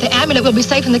 With the amulet, we'll be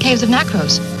safe in the caves of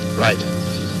Nacros. Right.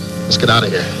 Let's get out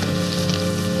of here.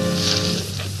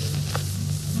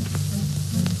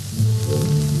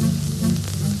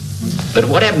 But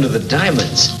what happened to the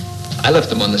diamonds? I left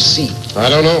them on the seat. I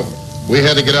don't know. We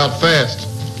had to get out fast.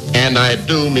 And I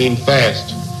do mean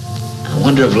fast. I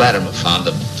wonder if Latimer found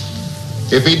them.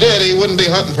 If he did, he wouldn't be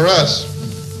hunting for us.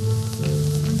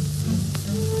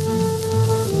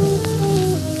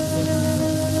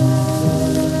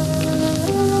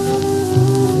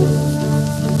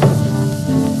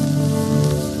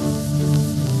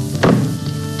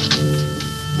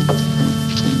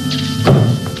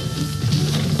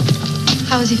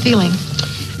 How is he feeling?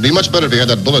 It'd be much better if he had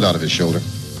that bullet out of his shoulder.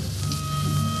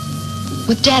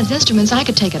 With Dad's instruments, I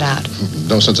could take it out.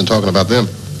 No sense in talking about them.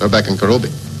 They're back in Karobi.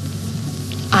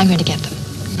 I'm going to get them.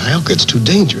 Nyalka, it's too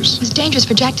dangerous. It's dangerous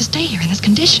for Jack to stay here in this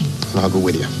condition. I'll go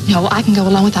with you. No, I can go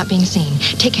alone without being seen.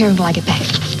 Take care of him until I get back.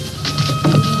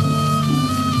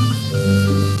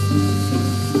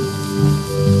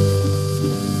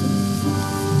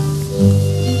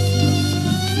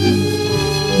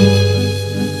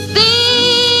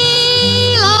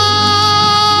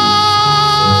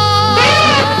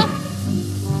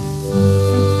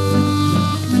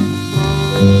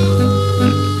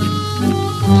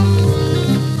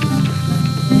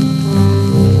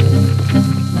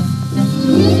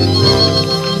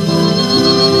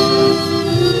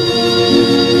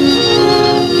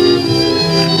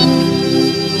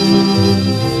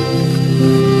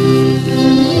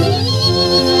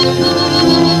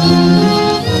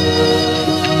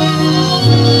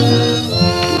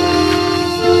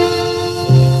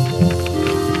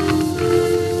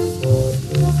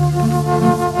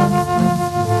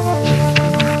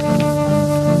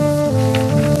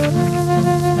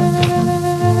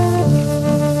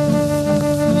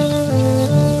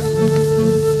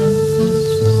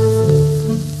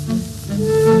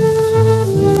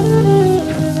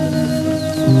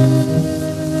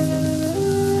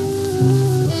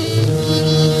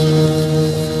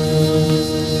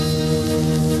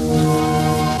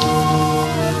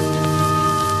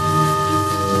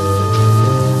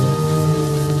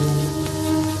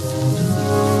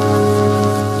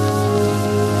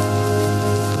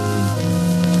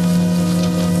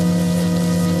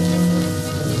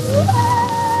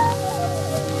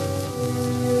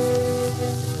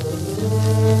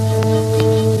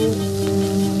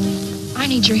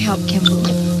 Your help, Kimball.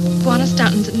 Buana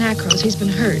Staunton's at Nacros. He's been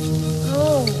hurt.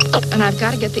 Oh. And I've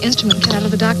got to get the instrument cut out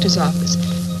of the doctor's office.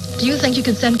 Do you think you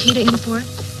could send Keita in for it?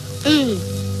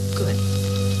 Good.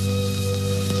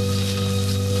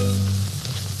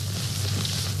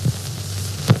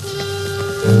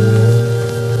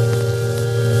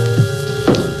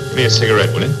 Give me a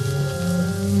cigarette, will you?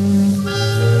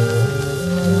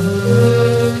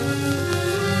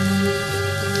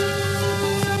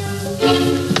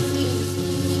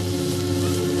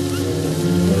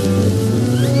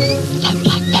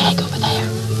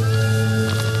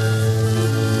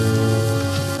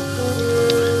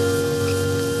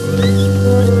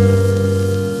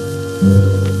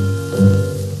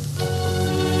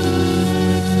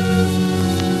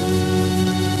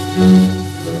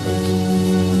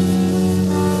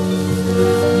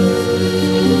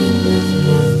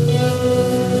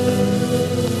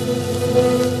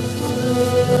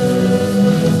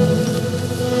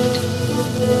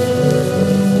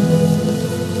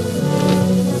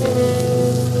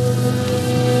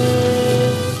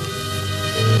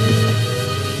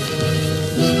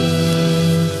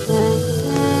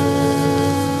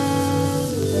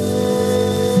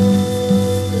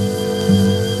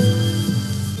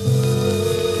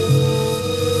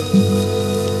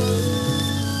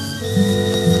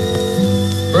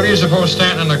 do you suppose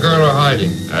Stanton and the girl are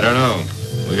hiding? I don't know.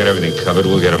 We got everything covered.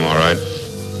 We'll get them all right.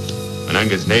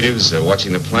 Ananga's natives are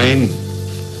watching the plane.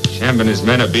 Shamba and his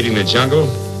men are beating the jungle.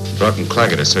 Brock and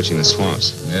Claggett are searching the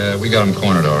swamps. Yeah, we got them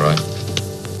cornered all right.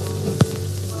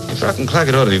 Brock and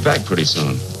Claggett ought to be back pretty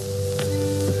soon.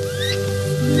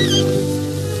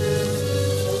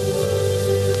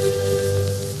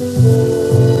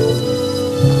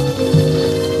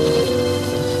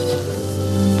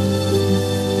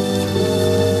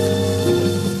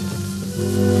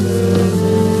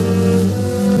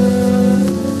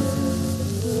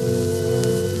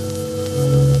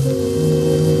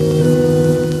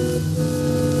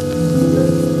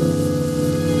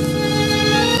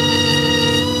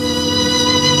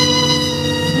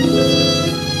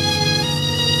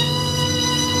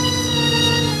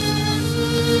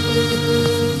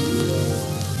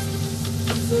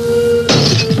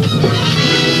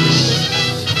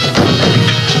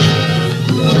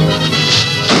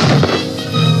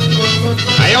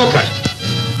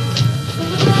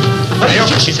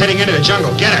 She's heading into the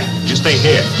jungle. Get her. You stay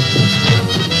here.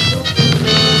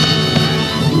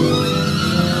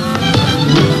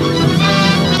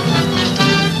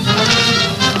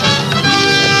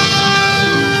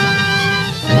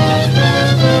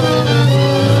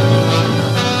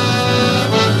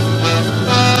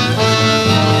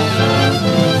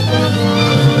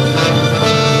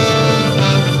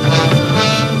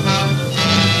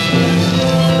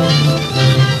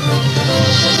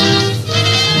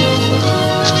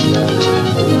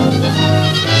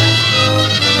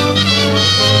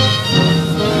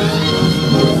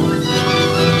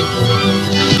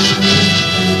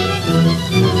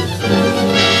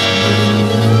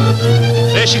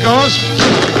 There she goes.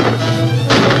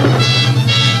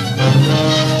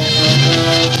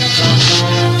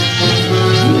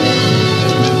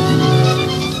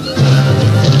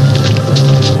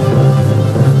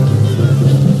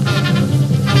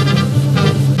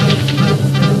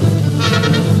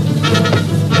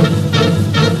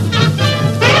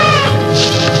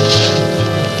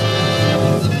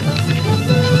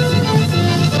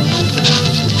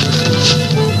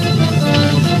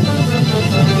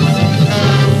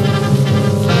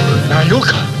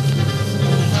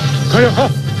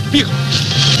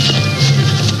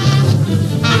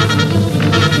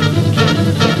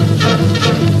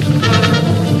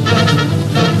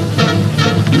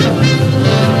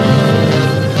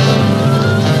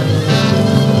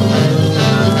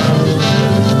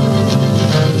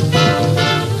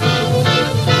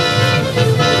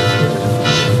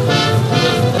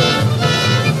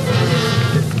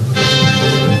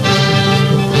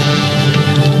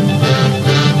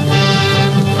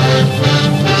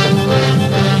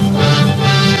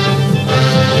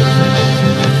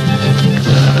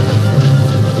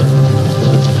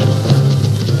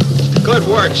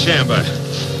 Shamba.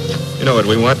 You know what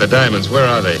we want, the diamonds. Where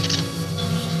are they?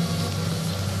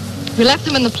 We left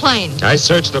them in the plane. I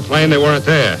searched the plane. They weren't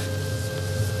there.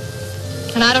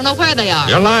 And I don't know where they are.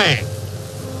 You're lying.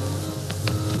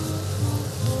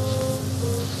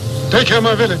 Take care of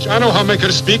my village. I know how to make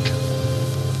her speak.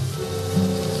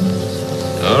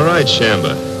 All right,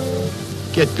 Shamba.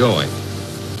 Get going.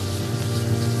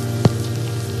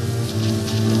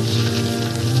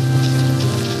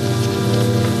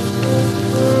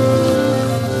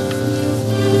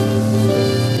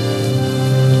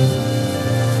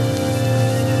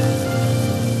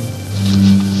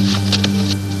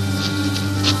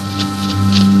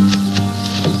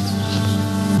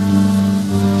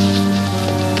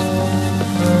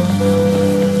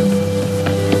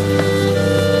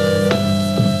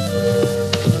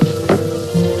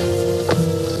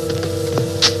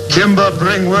 Kimba,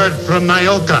 bring word from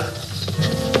Nyoka.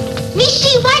 Me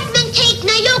see white men take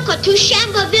Nyoka to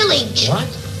Shamba village. What?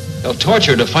 They'll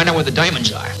torture her to find out where the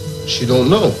diamonds are. She don't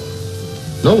know.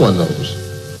 No one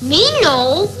knows. Me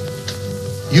know.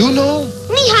 You know?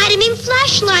 Me hide him in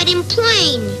flashlight in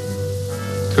plane.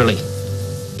 Curly,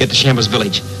 get to Shamba's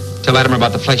village. Tell Latimer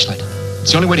about the flashlight.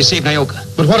 It's the only way to save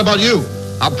Nyoka. But what about you?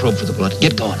 I'll probe for the blood.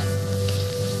 Get going.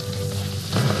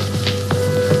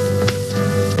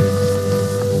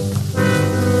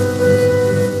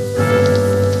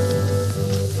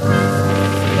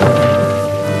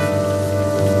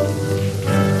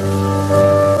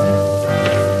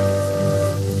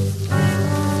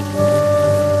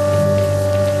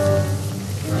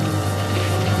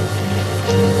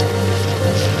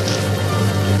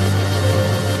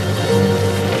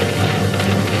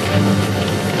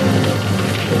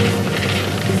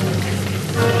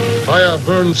 Fire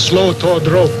burn slow toward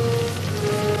rope.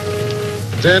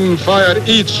 Then fire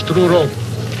eats through rope.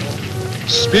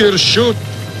 Spear shoot,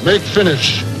 make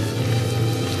finish.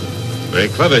 Very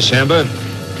clever, Shamba.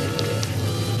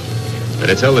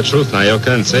 Better tell the truth,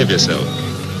 Nyoka, and save yourself.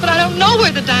 But I don't know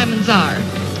where the diamonds are.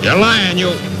 You're lying,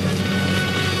 you...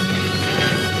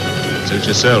 Suit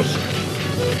yourself.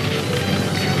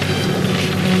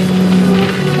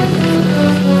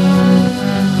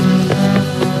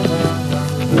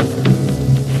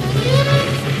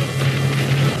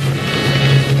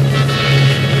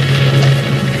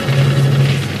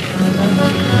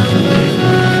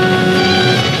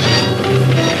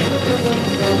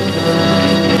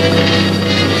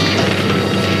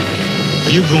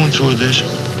 Are you going through this?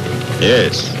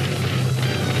 Yes.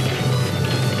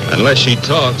 Unless she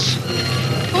talks.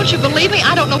 Won't you believe me?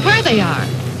 I don't know where they are.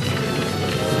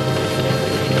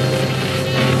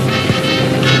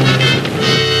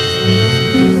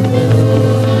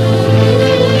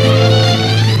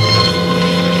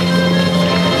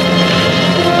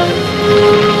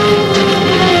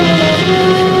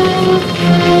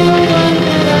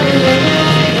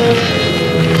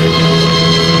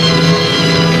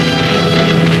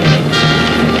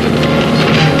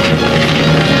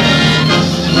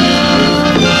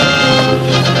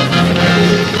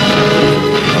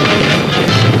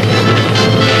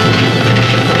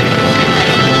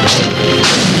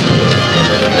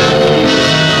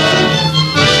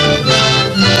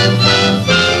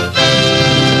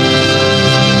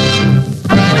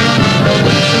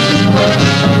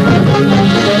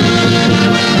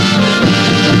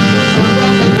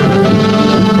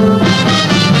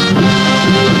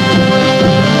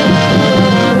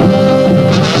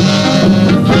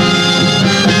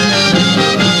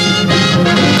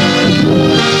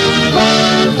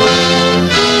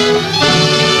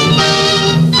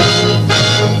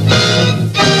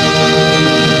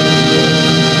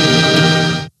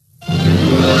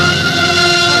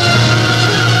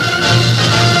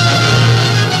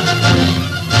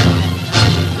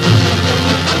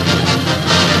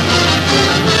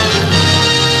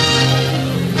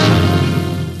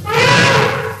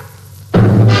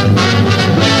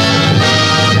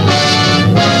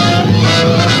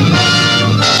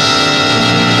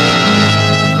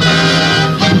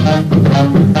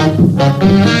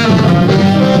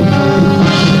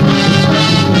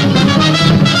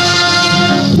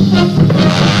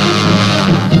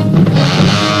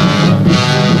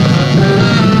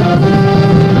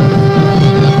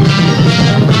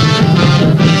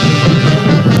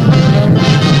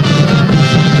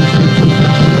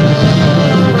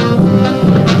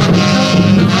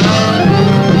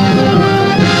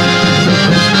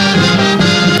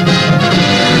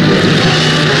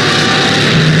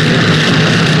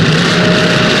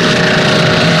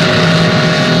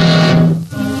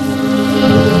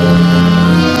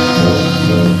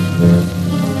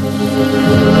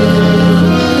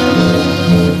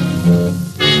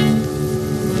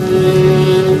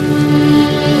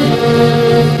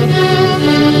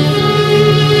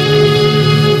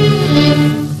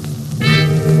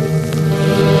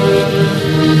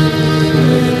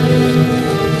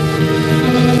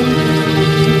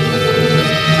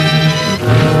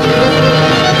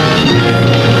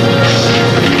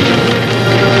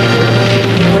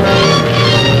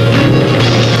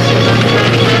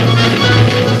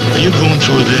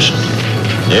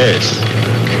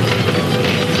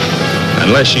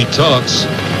 Unless she talks.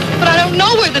 But I don't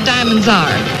know where the diamonds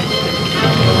are.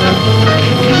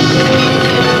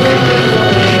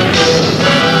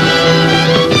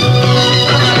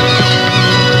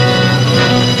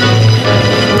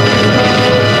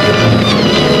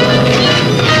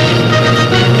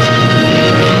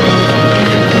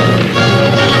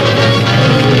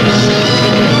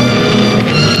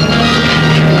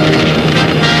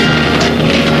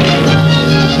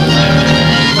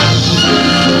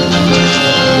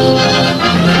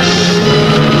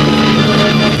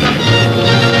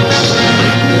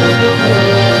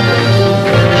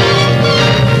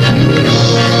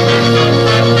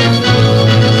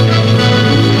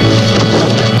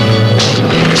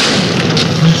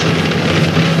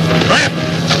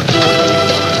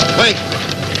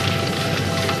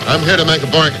 I'm here to make a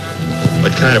bargain.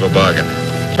 What kind of a bargain?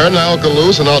 Turn Naoka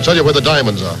loose and I'll tell you where the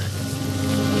diamonds are.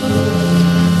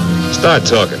 Start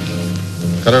talking.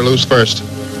 Cut her loose first.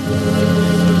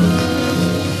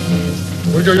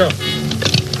 Where'd you go?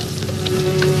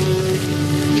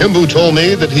 Kimbu told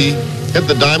me that he hid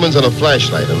the diamonds in a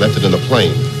flashlight and left it in the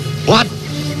plane. What?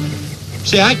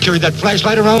 See, I carried that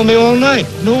flashlight around with me all night.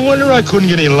 No wonder I couldn't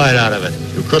get any light out of it.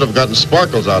 You could have gotten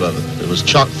sparkles out of it. It was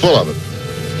chock full of it.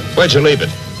 Where'd you leave it?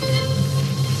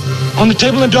 On the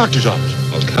table in the doctor's office.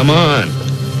 Oh, come on.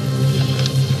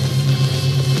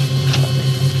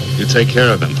 You take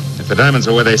care of them. If the diamonds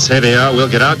are where they say they are, we'll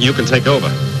get out and you can take over.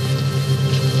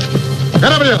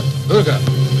 Get over here. Look out.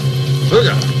 Look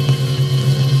out.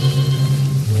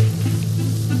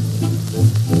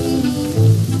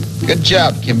 Good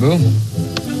job, Kimbo.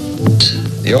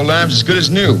 The old arm's as good as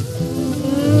new.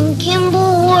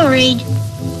 Kimbo worried.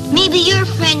 Maybe your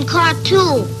friend caught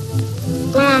too.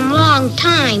 Gone long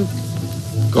time.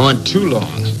 Going too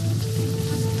long.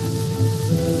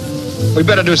 We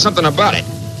better do something about it.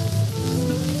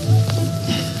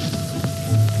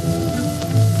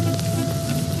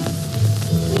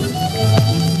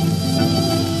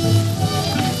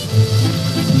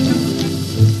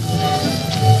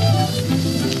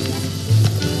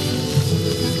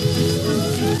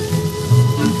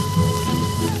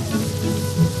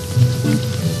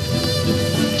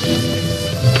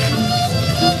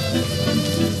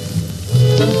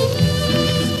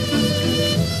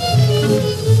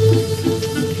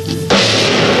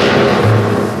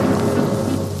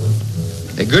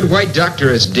 The good white doctor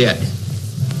is dead.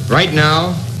 Right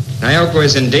now, Nyoko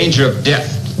is in danger of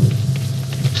death.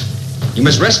 You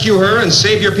must rescue her and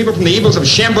save your people from the evils of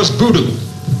Shambo's voodoo.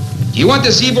 Do you want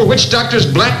this evil witch doctor's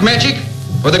black magic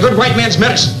or the good white man's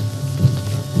medicine?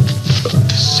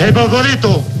 C'est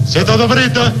favorito. C'est todo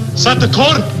bonito. Santa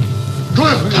Cor.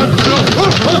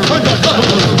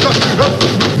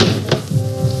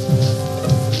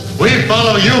 We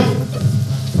follow you.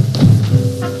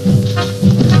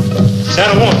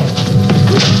 Santa one.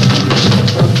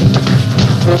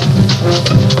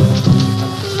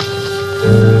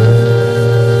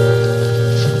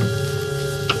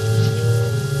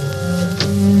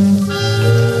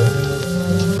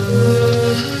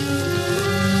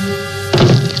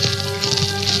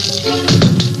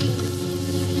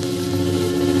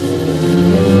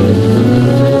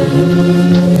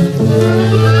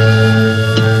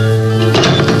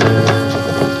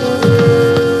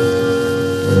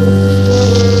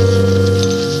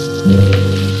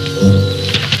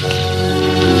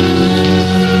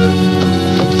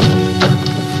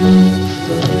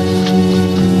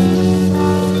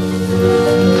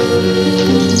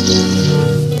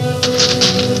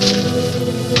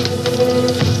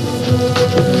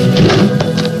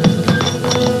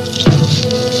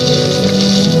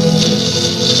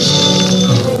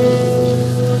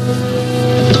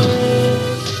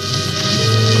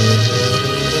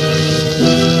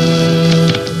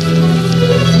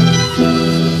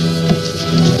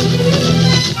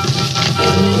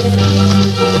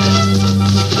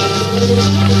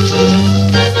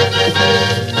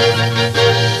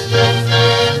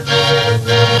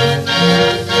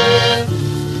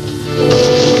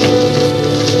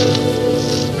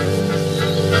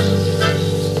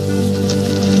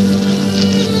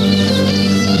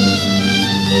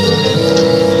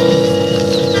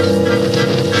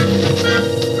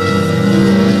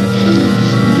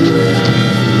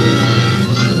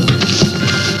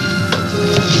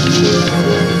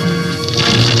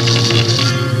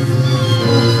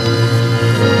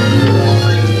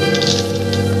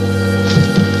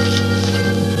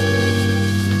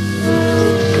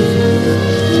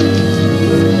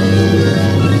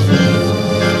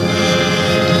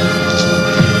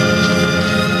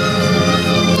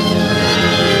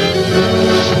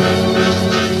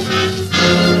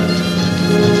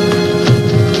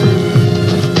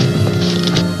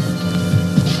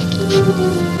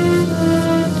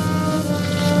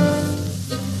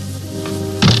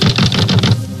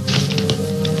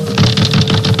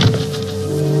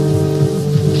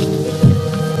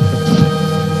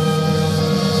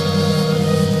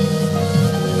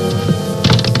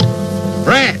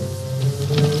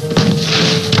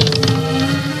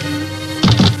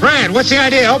 What's the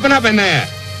idea? Open up in there.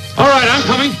 All right, I'm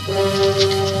coming.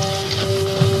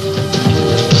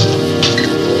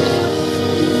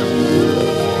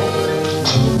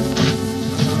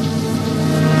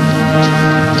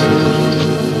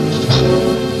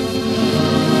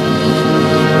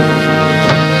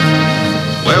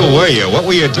 Where were you? What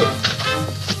were you doing?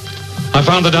 I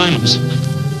found the diamonds.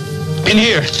 In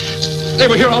here. They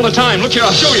were here all the time. Look here,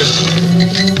 I'll show you.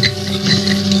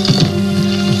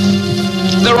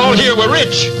 They're all here. We're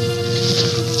rich.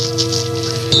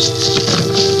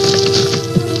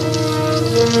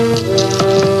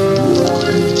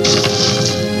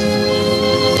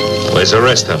 Where's the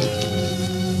rest of them?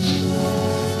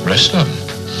 Rest of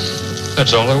them?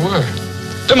 That's all there were.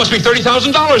 There must be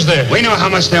 $30,000 there. We know how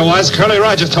much there was. Curly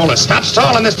Rogers told us. Stop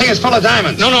stalling. This thing is full of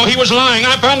diamonds. No, he was lying.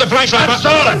 I found the flashlight. Stop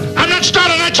stalling. I'm not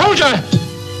stalling. I told you.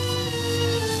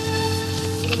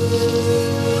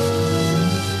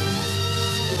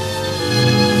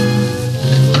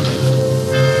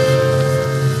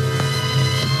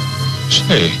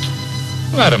 Hey,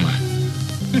 Latimer,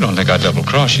 you don't think I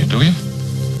double-cross you, do you?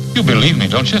 You believe me,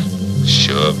 don't you?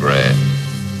 Sure, Brad.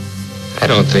 I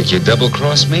don't think you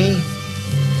double-crossed me.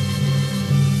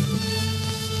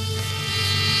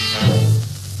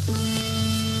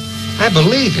 I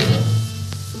believe it.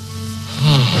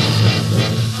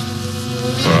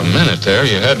 For a minute there,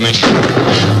 you had me.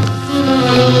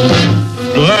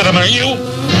 Latimer, you!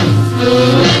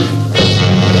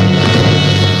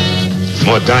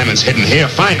 More diamonds hidden here.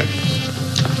 Find them.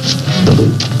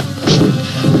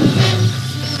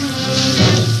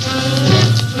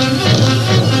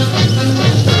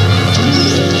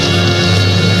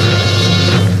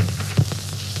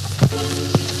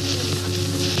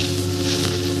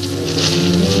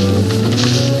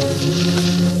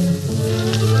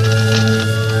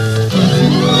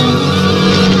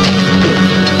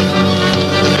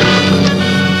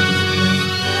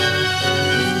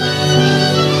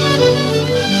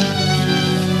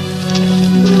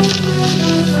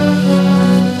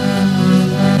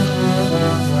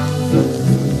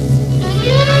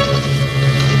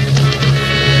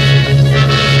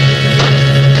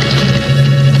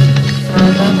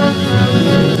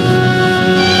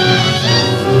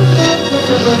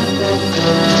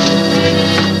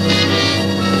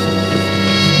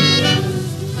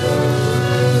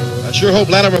 I sure hope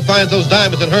Latimer finds those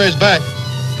diamonds and hurries back.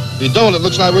 If he don't, it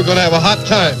looks like we're going to have a hot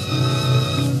time.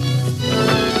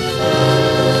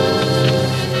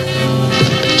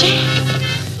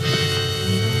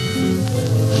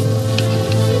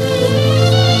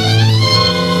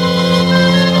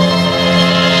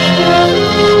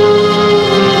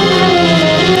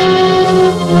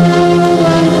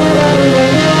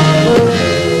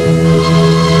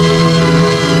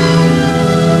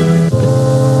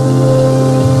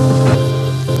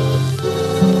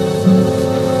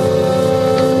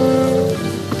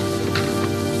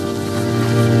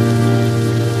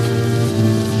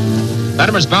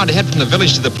 Latimer's bound to head from the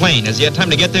village to the plain. Has he had time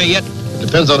to get there yet?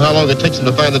 Depends on how long it takes him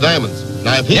to find the diamonds.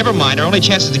 Now, if he... Never mind. Our only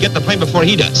chance is to get to the plane before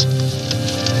he does.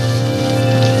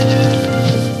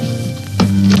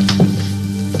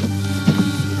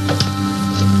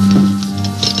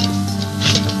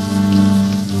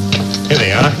 Here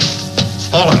they are.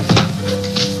 All of them.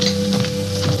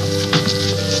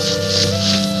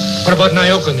 What about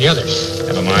Nyoka and the others?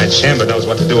 Never mind. Shamba knows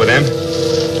what to do with them.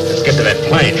 Let's get to that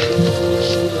plane.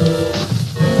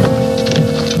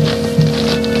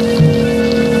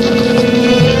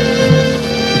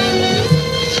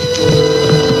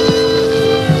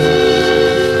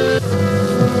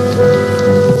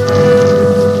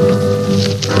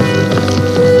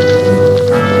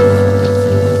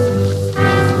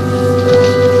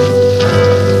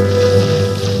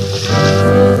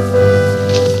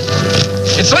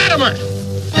 It's Latimer!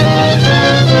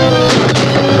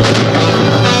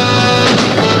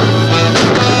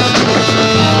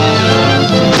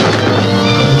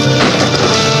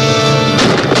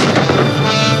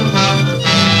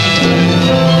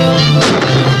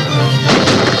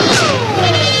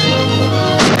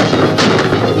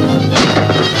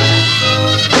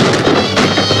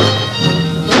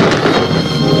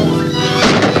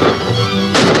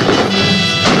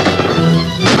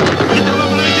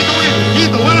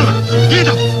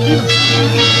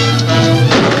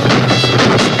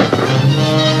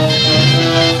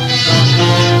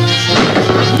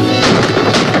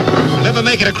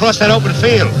 Make it across that open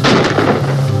field.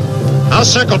 I'll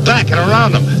circle back and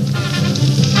around them.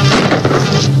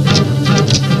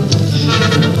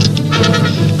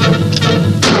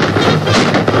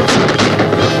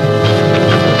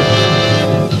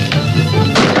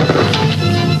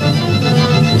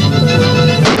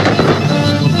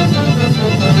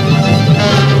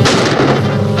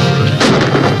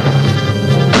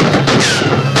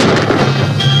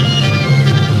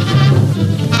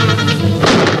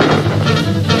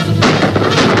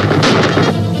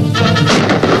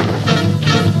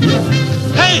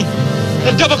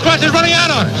 Double cross is running out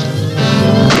on us.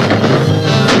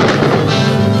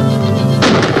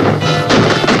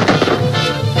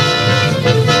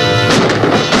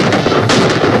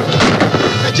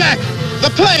 Hey, Jack, the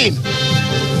plane!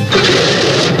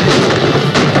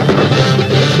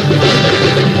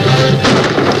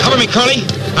 Cover me, Curly.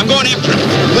 I'm going after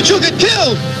him. But you'll get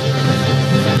killed!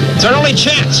 It's our only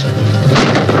chance.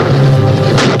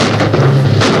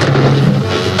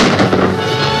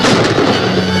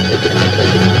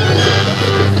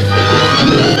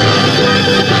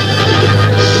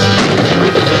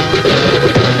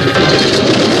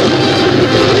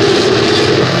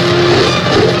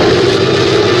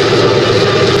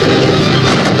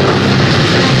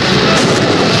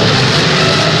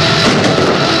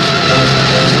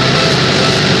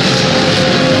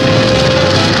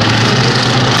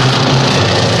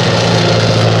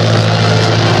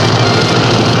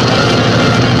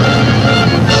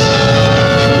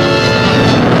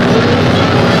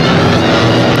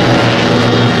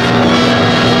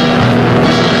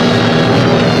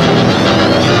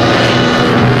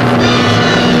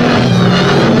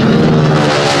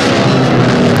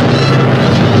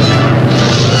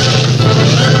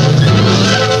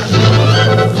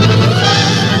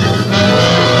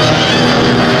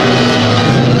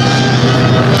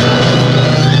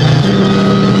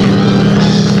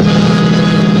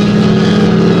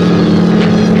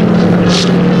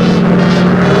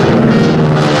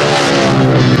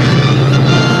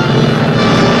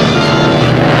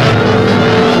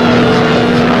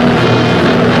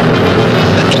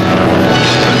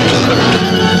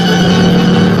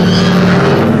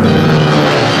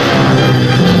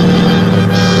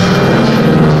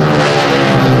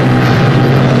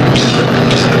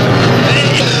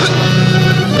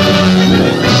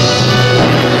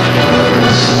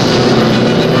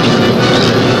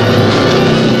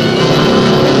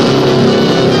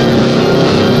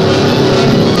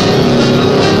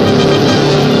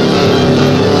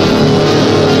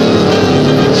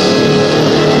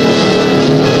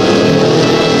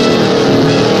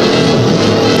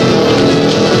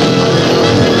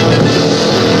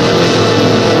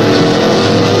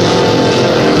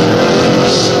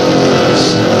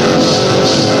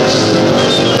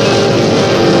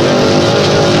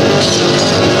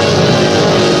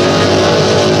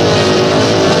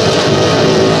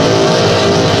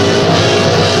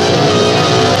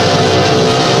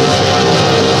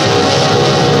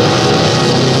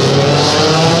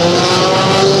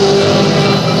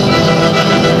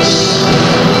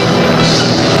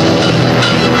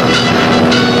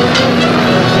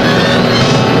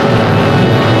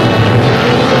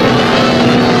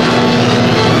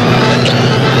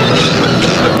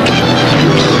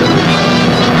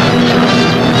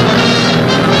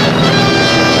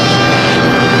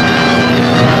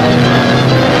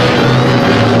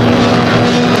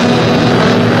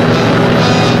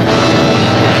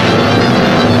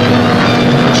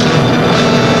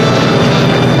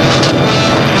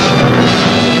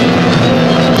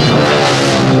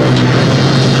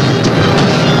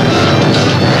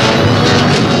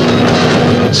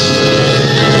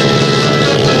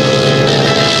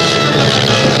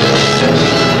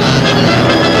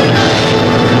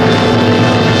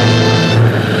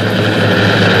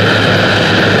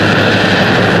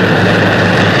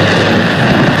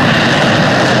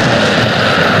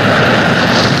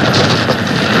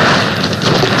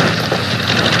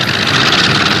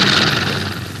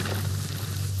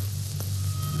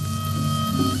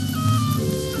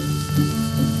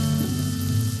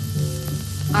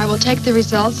 will take the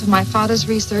results of my father's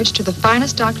research to the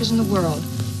finest doctors in the world.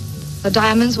 The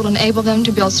diamonds will enable them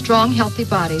to build strong, healthy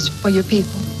bodies for your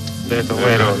people.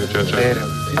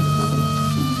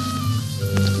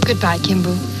 Goodbye,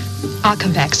 Kimbu. I'll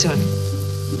come back soon.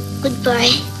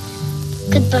 Goodbye.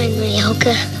 Goodbye,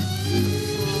 Nayoka.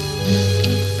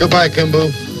 Goodbye,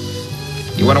 Kimbu.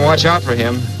 You want to watch out for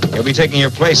him. He'll be taking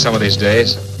your place some of these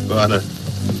days. Buena.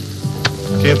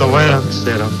 Quieto, bueno,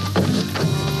 cero.